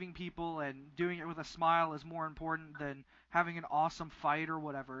 saving people and doing it with a smile is more important than having an awesome fight or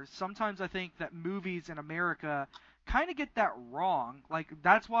whatever. Sometimes I think that movies in America kind of get that wrong. Like,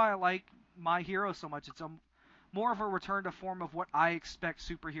 that's why I like My Hero so much. It's more of a return to form of what I expect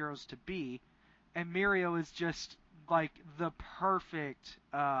superheroes to be. And Mirio is just, like, the perfect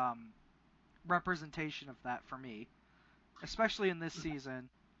representation of that for me, especially in this season.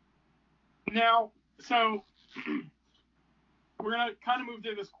 Now, so we're gonna kind of move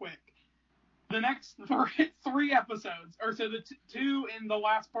through this quick. The next three episodes, or so the two in the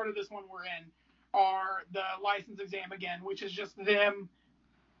last part of this one we're in, are the license exam again, which is just them.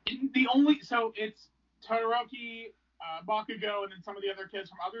 So it's Todoroki, Bakugo, and then some of the other kids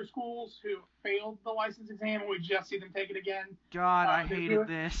from other schools who failed the license exam, and we just see them take it again. God, I hated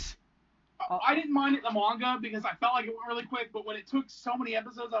this. I didn't mind it in the manga because I felt like it went really quick, but when it took so many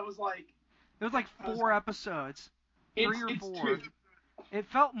episodes, I was like... It was like 4 episodes. 3 or 4. It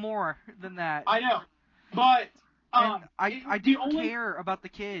felt more than that. I know. But... I didn't care about the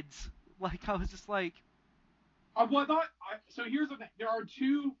kids. Like, I was just like... So here's the thing. There are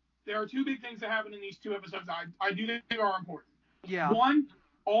two big things that happen in these 2 episodes I do think are important. Yeah. One,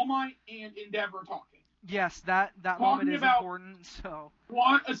 All Might and Endeavor talking. Yes, that moment is important. So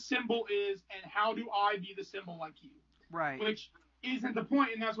what a symbol is, and how do I be the symbol like you? Right. Which isn't the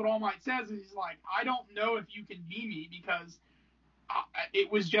point, and that's what All Might says. Is he's like, I don't know if you can be me because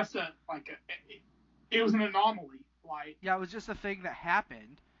it was just it was an anomaly. Like, yeah, it was just a thing that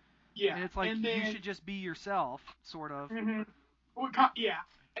happened. Yeah, and it's like you should just be yourself, sort of. Mm-hmm. Yeah,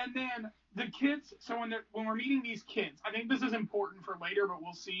 and then the kids. So when we're meeting these kids, I think this is important for later, but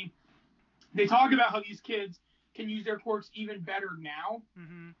we'll see. They talk about how these kids can use their quirks even better now,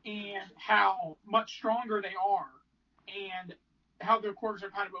 and how much stronger they are, and how their quirks are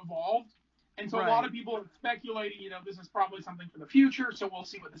kind of evolved. And so a lot of people are speculating, this is probably something for the future, so we'll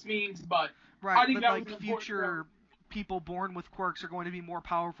see what this means. But I think that was future people born with quirks are going to be more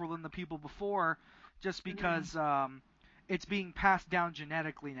powerful than the people before, just because it's being passed down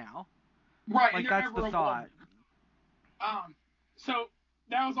genetically now. Right, like that's the thought. So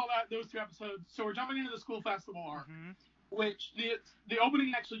that was those 2 episodes. So we're jumping into the school festival arc, which the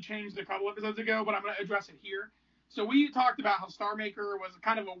opening actually changed a couple episodes ago, but I'm going to address it here. So we talked about how Star Maker was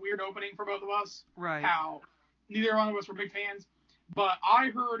kind of a weird opening for both of us. Right. How neither one of us were big fans. But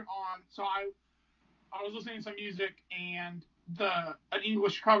I heard I was listening to some music, and an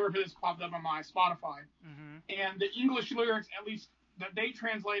English cover for this popped up on my Spotify. And the English lyrics, at least that they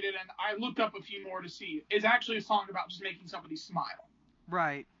translated, and I looked up a few more to see, is actually a song about just making somebody smile.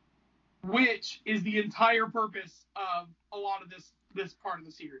 Right. Which is the entire purpose of a lot of this part of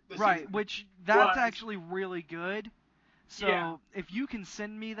the series. Right, season. Which that's actually really good. So if you can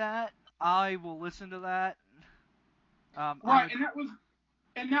send me that, I will listen to that. Right, and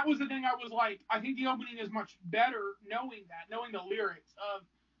that was the thing. I was like, I think the opening is much better knowing the lyrics of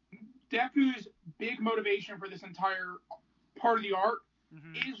Deku's big motivation for this entire part of the arc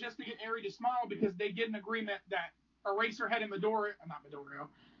is just to get Eri to smile, because they get an agreement that Eraserhead and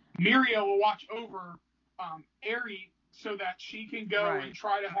Mirio will watch over Eri so that she can go and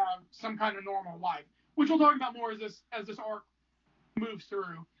try to have some kind of normal life, which we'll talk about more as this arc moves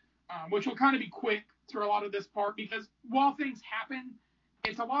through, which will kind of be quick through a lot of this part, because while things happen,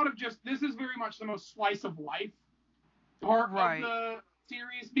 it's a lot of this is very much the most slice of life part of the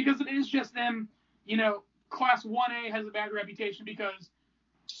series, because it is just them, Class 1A has a bad reputation because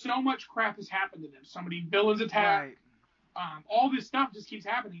so much crap has happened to them. So many villains attacked. All this stuff just keeps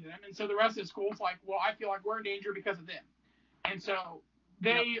happening to them. And so the rest of the school's like, well, I feel like we're in danger because of them. And so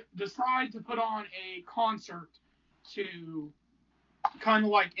they decide to put on a concert to kind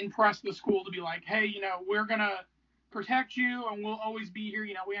of like impress the school, to be like, hey, we're going to protect you and we'll always be here.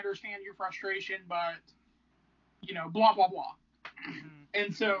 We understand your frustration, but, blah, blah, blah.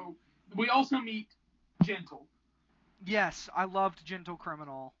 And so we also meet Gentle. Yes, I loved Gentle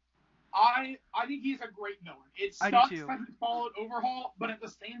Criminal. I think he's a great villain. It sucks that he followed Overhaul, but at the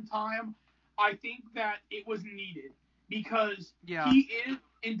same time, I think that it was needed, because yeah. he is,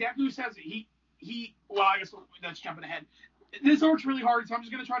 and Deku says it, well, I guess that's jumping ahead. This arc's really hard, so I'm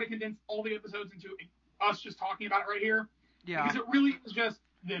just going to try to condense all the episodes into us just talking about it right here. Yeah. Because it really is just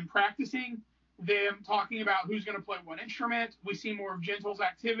them practicing, them talking about who's going to play what instrument. We see more of Gentle's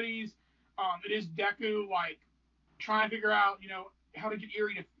activities. It is Deku, like, trying to figure out, how to get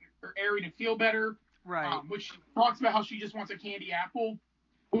Eri to feel better. Right. Which talks about how she just wants a candy apple.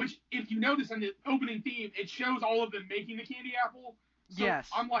 Which, if you notice in the opening theme, it shows all of them making the candy apple. So yes.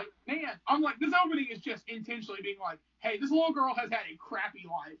 I'm like, this opening is just intentionally being like, hey, this little girl has had a crappy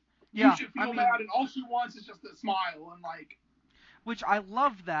life. You should feel bad, and all she wants is just a smile, and like. Which I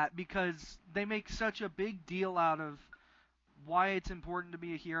love that, because they make such a big deal out of why it's important to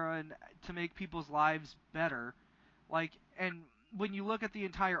be a hero and to make people's lives better. Like, and when you look at the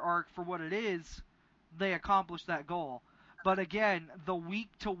entire arc for what it is, they accomplish that goal. But again, the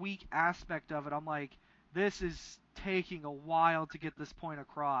week-to-week aspect of it, I'm like, this is taking a while to get this point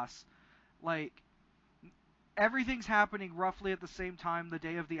across. Like, everything's happening roughly at the same time the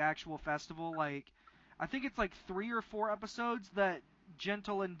day of the actual festival. Like, I think it's like 3 or 4 episodes that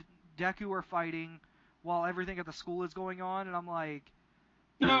Gentle and Deku are fighting while everything at the school is going on, and I'm like...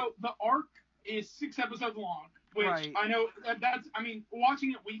 So, the arc is 6 episodes long, which right. I know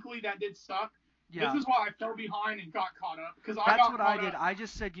watching it weekly, that did suck. Yeah. This is why I fell behind and got caught up. That's what I did. I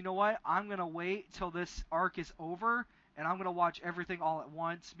just said, you know what? I'm going to wait till this arc is over, and I'm going to watch everything all at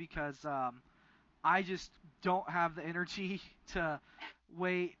once, because I just don't have the energy to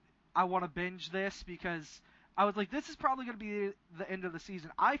wait. I want to binge this, because I was like, this is probably going to be the end of the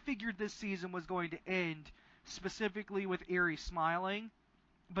season. I figured this season was going to end specifically with Eri smiling,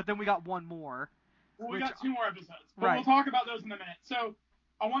 but then we got one more. Well, we got 2 more episodes, but we'll talk about those in a minute. So,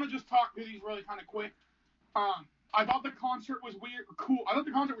 I want to just talk through these really kind of quick. I thought the concert was cool. I thought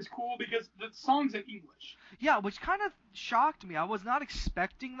the concert was cool because the song's in English. Yeah, which kind of shocked me. I was not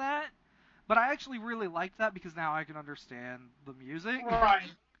expecting that, but I actually really liked that because now I can understand the music. Right.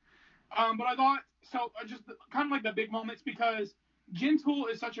 But I thought, just kind of like the big moments, because Gentle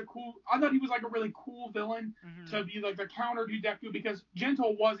is such a cool, I thought he was like a really cool villain to be like the counter to Deku, because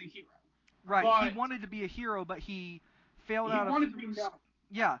Gentle was a hero. Right, he wanted to be a hero, but he failed out of... He wanted to be dumb.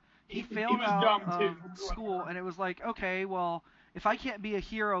 Yeah, he failed out of school, and it was like, okay, well, if I can't be a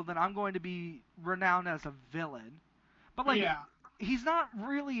hero, then I'm going to be renowned as a villain. But, like, he's not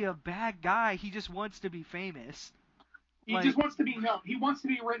really a bad guy, he just wants to be famous. He just wants to be known. He wants to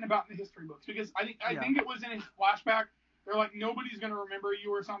be written about in the history books, because I think it was in his flashback, they're like, nobody's going to remember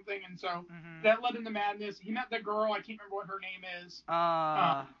you or something, and so that led into madness. He met the girl, I can't remember what her name is.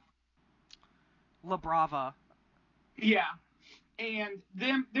 La Brava. Yeah. And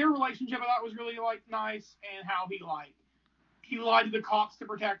their relationship, I thought, was really, like, nice, and how he lied to the cops to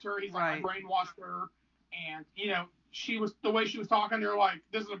protect her. He's like, I brainwashed her, and, the way she was talking, they're like,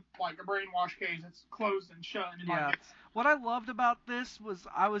 this is a brainwash case. It's closed and shut. And what I loved about this was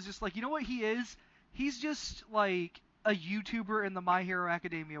I was just like, you know what he is? He's just, like, a YouTuber in the My Hero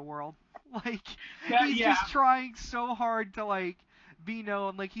Academia world. Like, he's just trying so hard to, like, be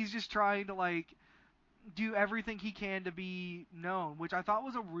known. Like, he's just trying to, like, do everything he can to be known, which I thought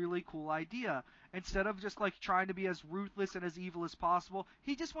was a really cool idea. Instead of just, like, trying to be as ruthless and as evil as possible,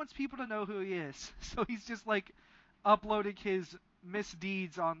 he just wants people to know who he is. So he's just, like, uploading his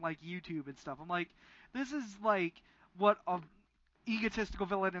misdeeds on, like, YouTube and stuff. I'm like, this is, like, what a egotistical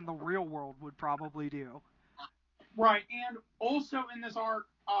villain in the real world would probably do. Right, and also in this arc,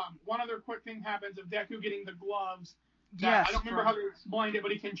 one other quick thing happens of Deku getting the gloves. Yes, I don't remember how they explained it,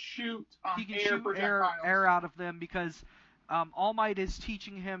 but he can shoot air out of them, because All Might is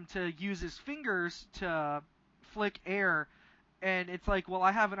teaching him to use his fingers to flick air, and it's like, well,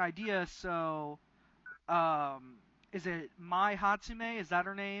 I have an idea, so is it Mai Hatsume? Is that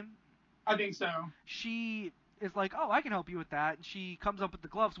her name? I think so. She is like, oh, I can help you with that, and she comes up with the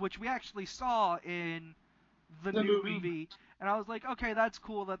gloves, which we actually saw in the new movie. And I was like, okay, that's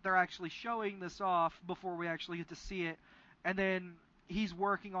cool that they're actually showing this off before we actually get to see it. And then he's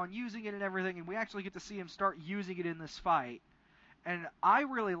working on using it and everything, and we actually get to see him start using it in this fight. And I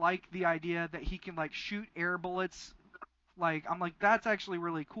really like the idea that he can, like, shoot air bullets. Like, I'm like, that's actually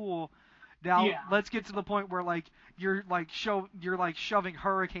really cool. Now, let's get to the point where, like, you're shoving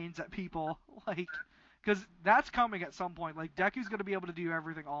hurricanes at people. Like, because that's coming at some point. Like, Deku's going to be able to do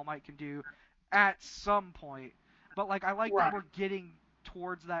everything All Might can do at some point. But, like, I like that we're getting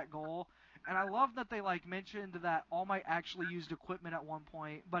towards that goal. And I love that they, like, mentioned that All Might actually used equipment at one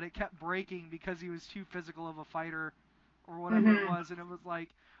point, but it kept breaking because he was too physical of a fighter or whatever it was. And it was like,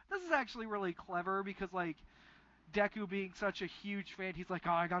 this is actually really clever because, like, Deku being such a huge fan, he's like,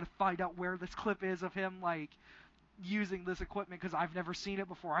 oh, I gotta find out where this clip is of him, like, using this equipment because I've never seen it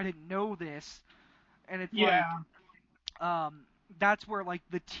before. I didn't know this, and it's that's where like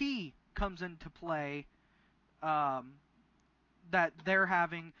the tea comes into play. That they're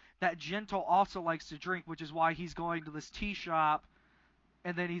having that Gentle also likes to drink, which is why he's going to this tea shop,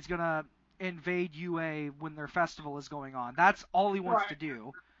 and then he's gonna invade UA when their festival is going on. That's all he wants to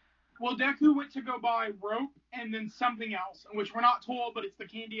do. Well, Deku went to go buy rope and then something else, which we're not told, but it's the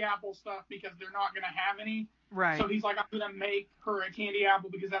candy apple stuff because they're not going to have any. Right. So he's like, I'm going to make her a candy apple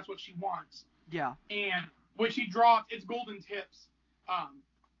because that's what she wants. Yeah. And when she dropped, it's golden tips.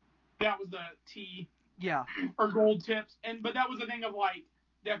 That was the tea. Yeah. Or gold tips. But that was the thing of like,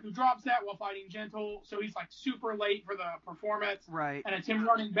 Deku drops that while fighting Gentle, so he's like super late for the performance. Right. And it's him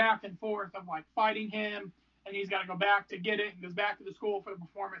running back and forth of like fighting him. And he's got to go back to get it and goes back to the school for the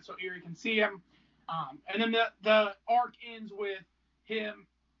performance so Eri can see him. And then the arc ends with him,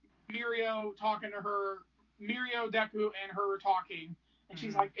 Mirio talking to her, Mirio, Deku, and her talking. And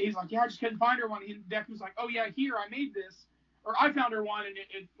he's like, yeah, I just couldn't find her one. And Deku's like, oh yeah, here, I made this. Or I found her one, and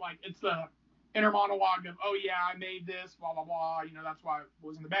it's the inner monologue of, oh yeah, I made this, blah, blah, blah. That's why it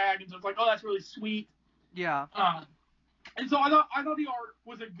was in the bag. And so it's like, oh, that's really sweet. Yeah. And so I thought the art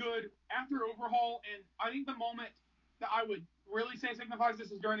was a good after overhaul, and I think the moment that I would really say signifies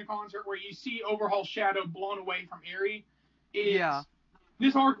this is during the concert where you see Overhaul's shadow blown away from Eri.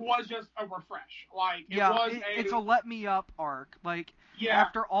 This arc was just a refresh. Like it's a let me up arc. Like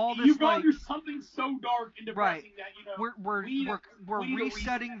after all this, you've gone through something so dark and depressing that we're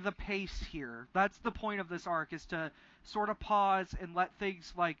resetting the pace here. That's the point of this arc, is to sort of pause and let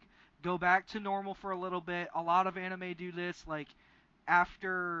things like go back to normal for a little bit. A lot of anime do this, like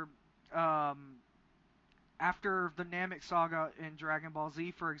after the Namek saga in Dragon Ball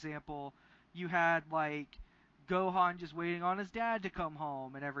Z, for example, you had like Gohan just waiting on his dad to come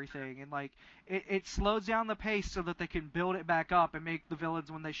home and everything, and like it slows down the pace so that they can build it back up and make the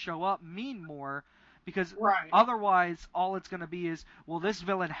villains when they show up mean more. Because otherwise, all it's going to be is, well, this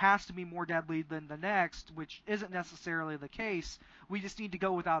villain has to be more deadly than the next, which isn't necessarily the case. We just need to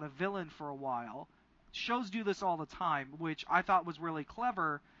go without a villain for a while. Shows do this all the time, which I thought was really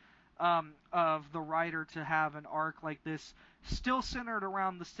clever of the writer to have an arc like this, still centered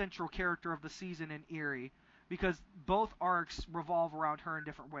around the central character of the season in Eri, because both arcs revolve around her in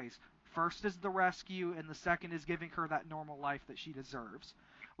different ways. First is the rescue, and the second is giving her that normal life that she deserves,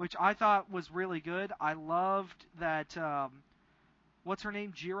 which I thought was really good. I loved that, what's her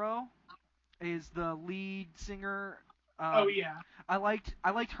name, Jiro, is the lead singer. Oh, yeah. I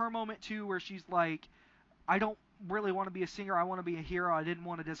liked her moment, too, where she's like, I don't really want to be a singer, I want to be a hero, I didn't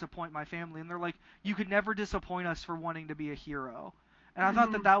want to disappoint my family. And they're like, you could never disappoint us for wanting to be a hero. And I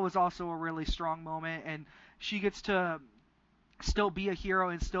thought that was also a really strong moment, and she gets to still be a hero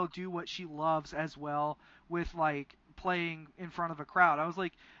and still do what she loves as well, with, like, playing in front of a crowd. I was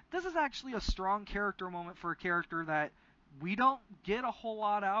like, this is actually a strong character moment for a character that we don't get a whole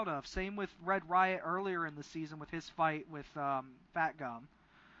lot out of. Same with Red Riot earlier in the season with his fight with Fat Gum.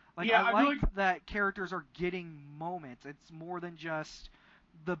 Like, yeah, I like that characters are getting moments. It's more than just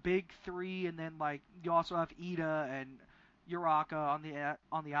the big three, and then like you also have Ida and Uraka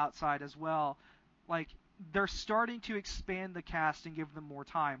on the outside as well. Like, they're starting to expand the cast and give them more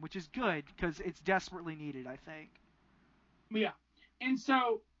time, which is good because it's desperately needed, I think. Yeah, and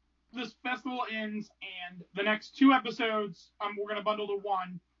so this festival ends, and the next two episodes we're gonna bundle to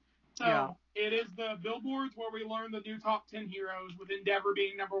one. So It is the billboards where we learn the new top 10 heroes, with Endeavor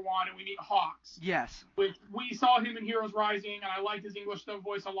being number one, and we meet Hawks. Yes. Which we saw him in Heroes Rising, and I liked his English dub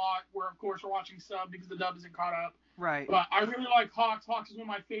voice a lot, where, of course, we're watching sub because the dub isn't caught up. Right. But I really like Hawks. Hawks is one of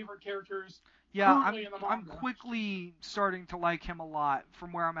my favorite characters. Yeah, I'm quickly starting to like him a lot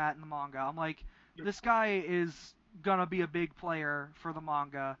from where I'm at in the manga. I'm like, this guy is gonna be a big player for the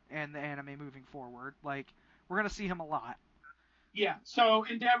manga and the anime moving forward. Like, we're gonna see him a lot. Yeah, so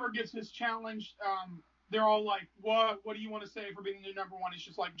Endeavor gets his challenge. They're all like, what do you want to say for being the new number one? It's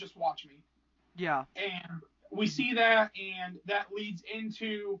just like, just watch me. Yeah. And we see that, and that leads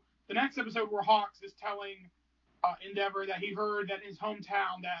into the next episode where Hawks is telling Endeavor that he heard that in his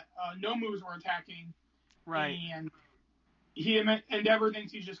hometown that Nomus were attacking. Right. And Endeavor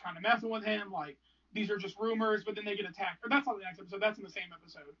thinks he's just kind of messing with him, like, these are just rumors, but then they get attacked. Or that's not the next episode, that's in the same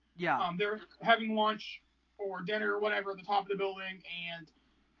episode. Yeah. They're having lunch or dinner or whatever at the top of the building, and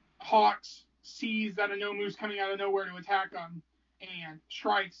Hawks sees that a Nomu's coming out of nowhere to attack them and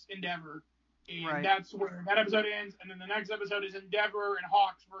strikes Endeavor. And that's where that episode ends. And then the next episode is Endeavor and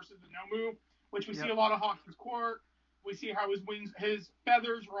Hawks versus the Nomu, which we see a lot of Hawks' quirk. We see how his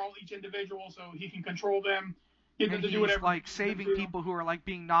feathers are all each individual, so he can control them, get them to do whatever. Like saving people who are like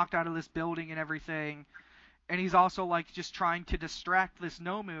being knocked out of this building and everything. And he's also like just trying to distract this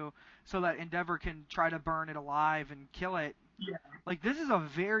Nomu so that Endeavor can try to burn it alive and kill it. Yeah. Like, this is a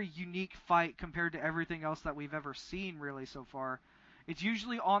very unique fight compared to everything else that we've ever seen, really, so far. It's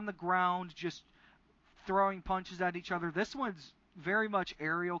usually on the ground, just throwing punches at each other. This one's very much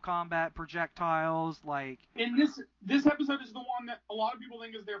aerial combat, projectiles, like... And this episode is the one that a lot of people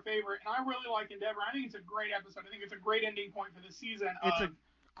think is their favorite, and I really like Endeavor. I think it's a great episode. I think it's a great ending point for the season. It's a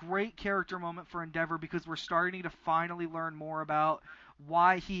great character moment for Endeavor because we're starting to finally learn more about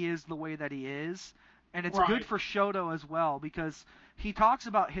why he is the way that he is. And it's good for Shoto as well because he talks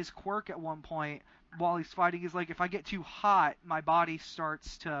about his quirk at one point while he's fighting. He's like, if I get too hot, my body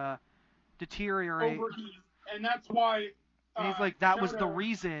starts to deteriorate. Overheat. And that's why... and he's like, that was the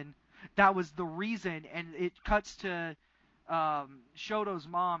reason. That was the reason. And it cuts to Shoto's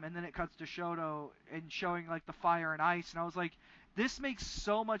mom, and then it cuts to Shoto and showing like the fire and ice. And I was like, this makes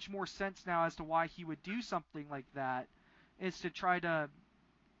so much more sense now as to why he would do something like that. Is to try to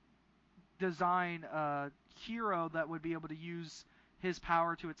design a hero that would be able to use his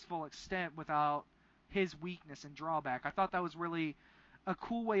power to its full extent without his weakness and drawback. I thought that was really a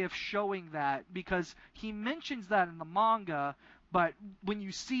cool way of showing that because he mentions that in the manga, but when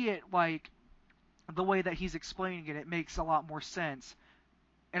you see it like the way that he's explaining it, it makes a lot more sense.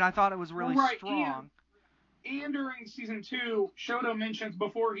 And I thought it was really strong. And during season 2, Shoto mentions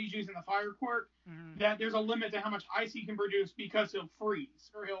before he's using the fire quirk that there's a limit to how much ice he can produce because he'll freeze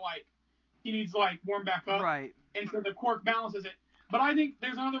or he needs to warm back up. Right. And so the quirk balances it. But I think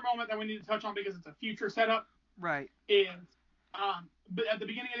there's another moment that we need to touch on because it's a future setup. Right. But at the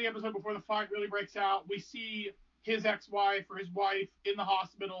beginning of the episode, before the fight really breaks out, we see his ex-wife or his wife in the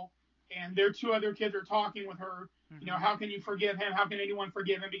hospital, and their 2 other kids are talking with her. You know, how can you forgive him? How can anyone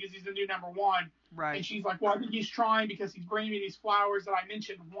forgive him because he's the new number 1? Right. And she's like, well, I think he's trying because he's bringing me these flowers that I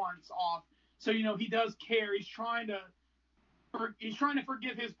mentioned once off. So, he does care. He's trying to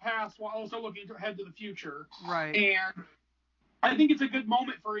forgive his past while also looking ahead to the future. Right. And I think it's a good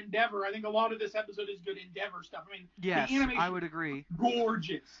moment for Endeavor. I think a lot of this episode is good Endeavor stuff. I mean, yes, the animation I would agree.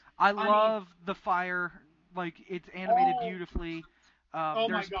 Gorgeous. I love the fire. Like, it's animated beautifully.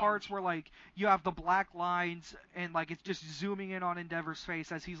 There's parts where you have the black lines and it's just zooming in on Endeavor's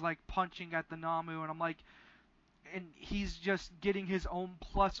face as he's punching at the Namu, and I'm like, and he's just getting his own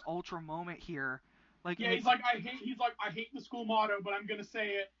plus ultra moment here. He's like, I hate the school motto, but I'm gonna say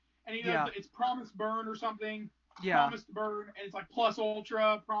it. And he does it's promised burn or something. Yeah. Promised burn, and it's plus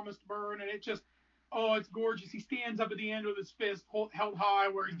ultra, promised burn, and it just it's gorgeous. He stands up at the end with his fist held high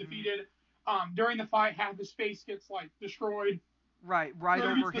where he's defeated. During the fight, half his face gets destroyed. Right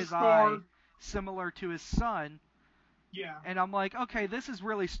over his eye, similar to his son. Yeah. And I'm like, okay, this is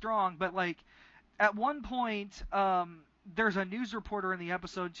really strong, but at one point, there's a news reporter in the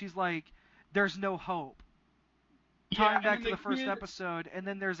episode. She's like, "There's no hope." Tying back to the first episode, and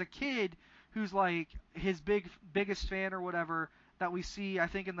then there's a kid who's his biggest fan or whatever that we see, I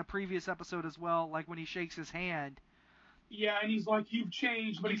think, in the previous episode as well, when he shakes his hand. Yeah, and he's like, "You've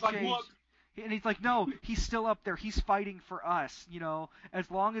changed," but he's like, "Look." And he's like, no, he's still up there. He's fighting for us, As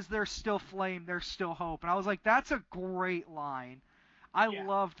long as there's still flame, there's still hope. And I was like, that's a great line. I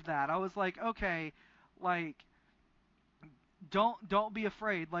loved that. I was like, okay, don't be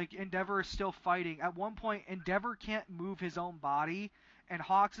afraid. Endeavor is still fighting. At one point, Endeavor can't move his own body, and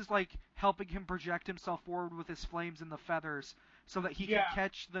Hawks is helping him project himself forward with his flames and the feathers so that he can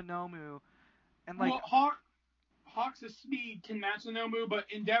catch the Nomu. And Hawks' speed can match the Nomu, but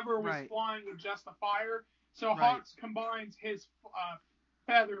Endeavor was flying with just the fire. So Hawks combines his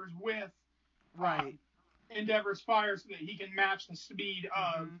feathers with Endeavor's fire so that he can match the speed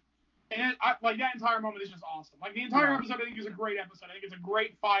of. And that entire moment is just awesome. The entire episode, I think, is a great episode. I think it's a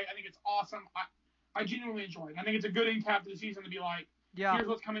great fight. I think it's awesome. I genuinely enjoy it. I think it's a good end cap to the season to be here's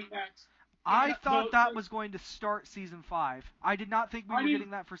what's coming next. I thought that was going to start season 5. I did not think we were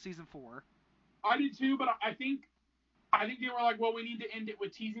getting that for season 4. I did too, but I think they were like, well, we need to end it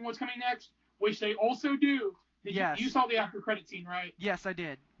with teasing what's coming next, which they also do. You saw the after credit scene, right? Yes, I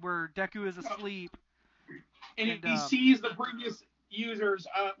did. Where Deku is asleep. And he sees the previous users,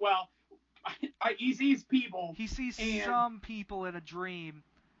 he sees people. He sees some people in a dream.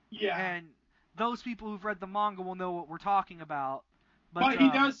 Yeah. And those people who've read the manga will know what we're talking about. But he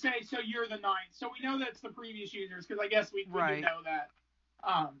does say, so you're the 9th. So we know that's the previous users, because I guess we do know that.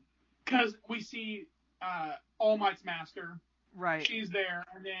 Because we see All Might's master. Right. She's there.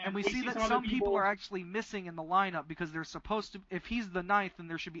 And we see that some people are actually missing in the lineup, because they're supposed to... If he's the 9th, then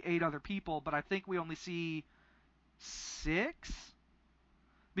there should be 8 other people, but I think we only see 6?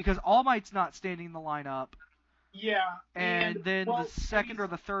 Because All Might's not standing in the lineup. Yeah. And then the second or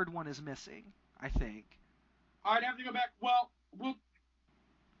the third one is missing, I think. I'd have to go back. Well,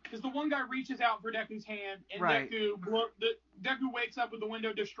 because the one guy reaches out for Deku's hand, and right. Deku wakes up with the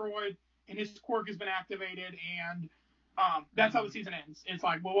window destroyed, and his quirk has been activated, and that's how the season ends. It's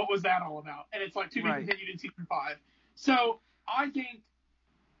like, well, what was that all about? And it's like to be continued in season 5. So I think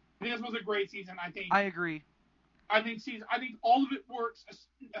this was a great season. I agree. I think all of it works,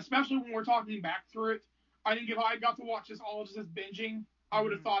 especially when we're talking back through it. I think if I got to watch this all just as binging, I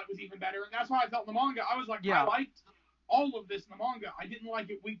would have thought it was even better. And that's why I felt in the manga. I was like, I liked all of this in the manga. I didn't like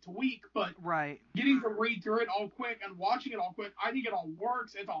it week to week, but getting to read through it all quick and watching it all quick, I think it all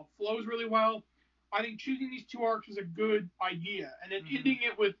works. It all flows really well. I think choosing these 2 arcs was a good idea. And then ending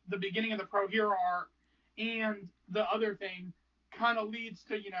it with the beginning of the Pro Hero arc and the other thing kind of leads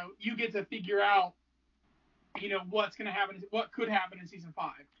to, you get to figure out, what's going to happen, what could happen in season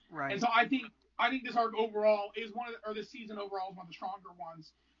 5. Right. And so I think this arc overall is this season overall is one of the stronger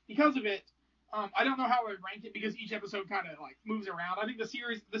ones because of it. I don't know how I would rank it because each episode kind of like moves around. I think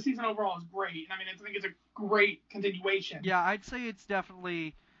the season overall is great. And I think it's a great continuation. Yeah, I'd say it's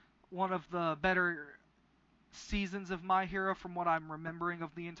definitely one of the better seasons of My Hero from what I'm remembering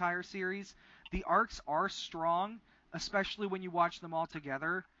of the entire series. The arcs are strong, especially when you watch them all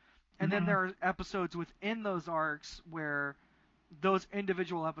together. And then there are episodes within those arcs where those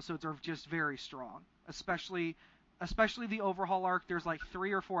individual episodes are just very strong. Especially the Overhaul arc. There's like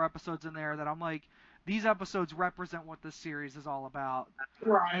 3 or 4 episodes in there that I'm like, these episodes represent what this series is all about.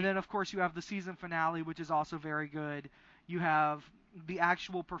 Right. And then, of course, you have the season finale, which is also very good. You have the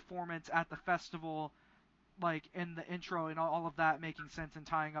actual performance at the festival, like, in the intro and all of that making sense and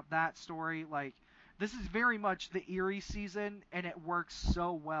tying up that story. Like, this is very much the Eerie season, and it works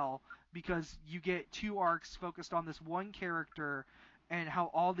so well because you get 2 arcs focused on this one character and how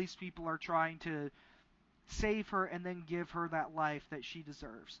all these people are trying to save her and then give her that life that she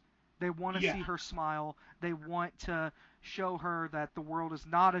deserves. They want to see her smile. They want to show her that the world is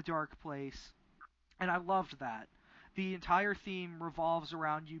not a dark place. And I loved that. The entire theme revolves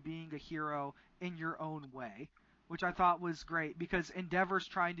around you being a hero in your own way, which I thought was great because Endeavor's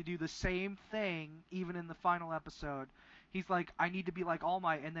trying to do the same thing even in the final episode. He's like, I need to be like All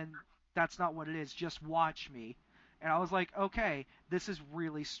Might, and then that's not what it is. Just watch me. And I was like, okay, this is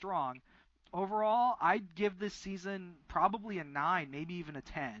really strong. Overall, I'd give this season probably a 9, maybe even a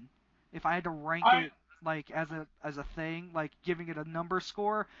 10. If I had to rank it like as a thing, like giving it a number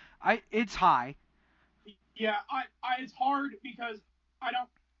score, it's high. Yeah, it's hard because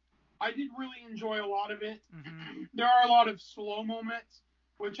I did really enjoy a lot of it. Mm-hmm. There are a lot of slow moments,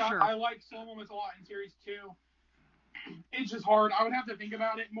 which I like slow moments a lot in series 2. It's just hard. I would have to think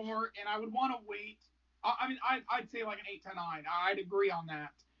about it more, and I would want to wait. I'd say like an 8 to 9. I'd agree on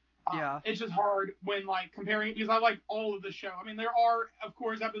that. Yeah. It's just hard when like comparing it because I like all of the show. I mean, there are of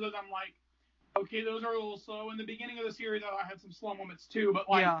course episodes I'm like, okay, those are a little slow. In the beginning of the series, I had some slow moments too, but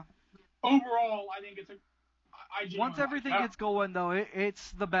like overall, I think it's once everything gets going though,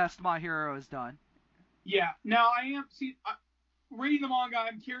 it's the best My Hero has done. Yeah. Now reading the manga,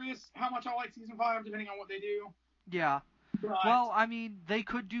 I'm curious how much I like season 5 depending on what they do. Yeah. But, well, I mean, they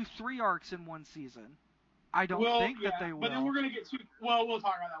could do 3 arcs in one season. I don't think that they will. But then we're going to get we'll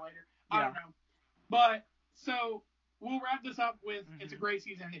talk about that later. I don't know. But, so, we'll wrap this up with, it's a great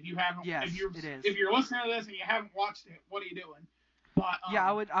season. If you haven't, it is. If you're listening to this and you haven't watched it, what are you doing? But,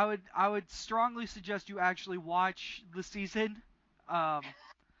 yeah, I would strongly suggest you actually watch the season. Yeah,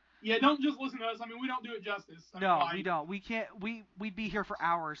 don't just listen to us. I mean, we don't do it justice. We don't. We can't. We'd be here for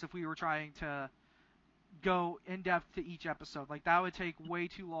hours if we were trying to go in depth to each episode. Like, that would take way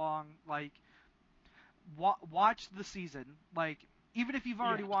too long. Like, watch the season. Like, even if you've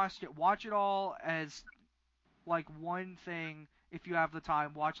already watched it, watch it all as like one thing. If you have the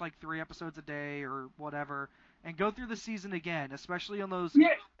time, watch like 3 episodes a day or whatever, and go through the season again, especially on those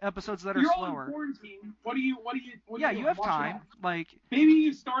episodes that are slower. All in quarantine. What do you you have time. Like, maybe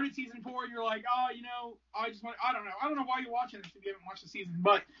you started season 4 and you're like, I don't know why you're watching this if you haven't watched the season.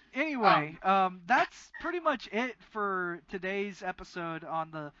 But anyway, that's pretty much it for today's episode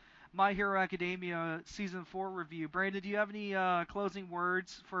on the My Hero Academia season 4 review. Brandon, do you have any closing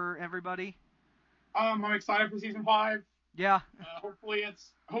words for everybody? I'm excited for season 5. Yeah. Hopefully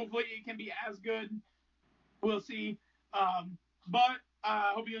it can be as good. We'll see. But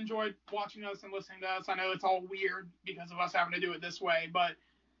I hope you enjoyed watching us and listening to us. I know it's all weird because of us having to do it this way, but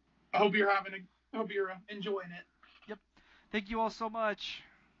I hope you're enjoying it. Yep. Thank you all so much.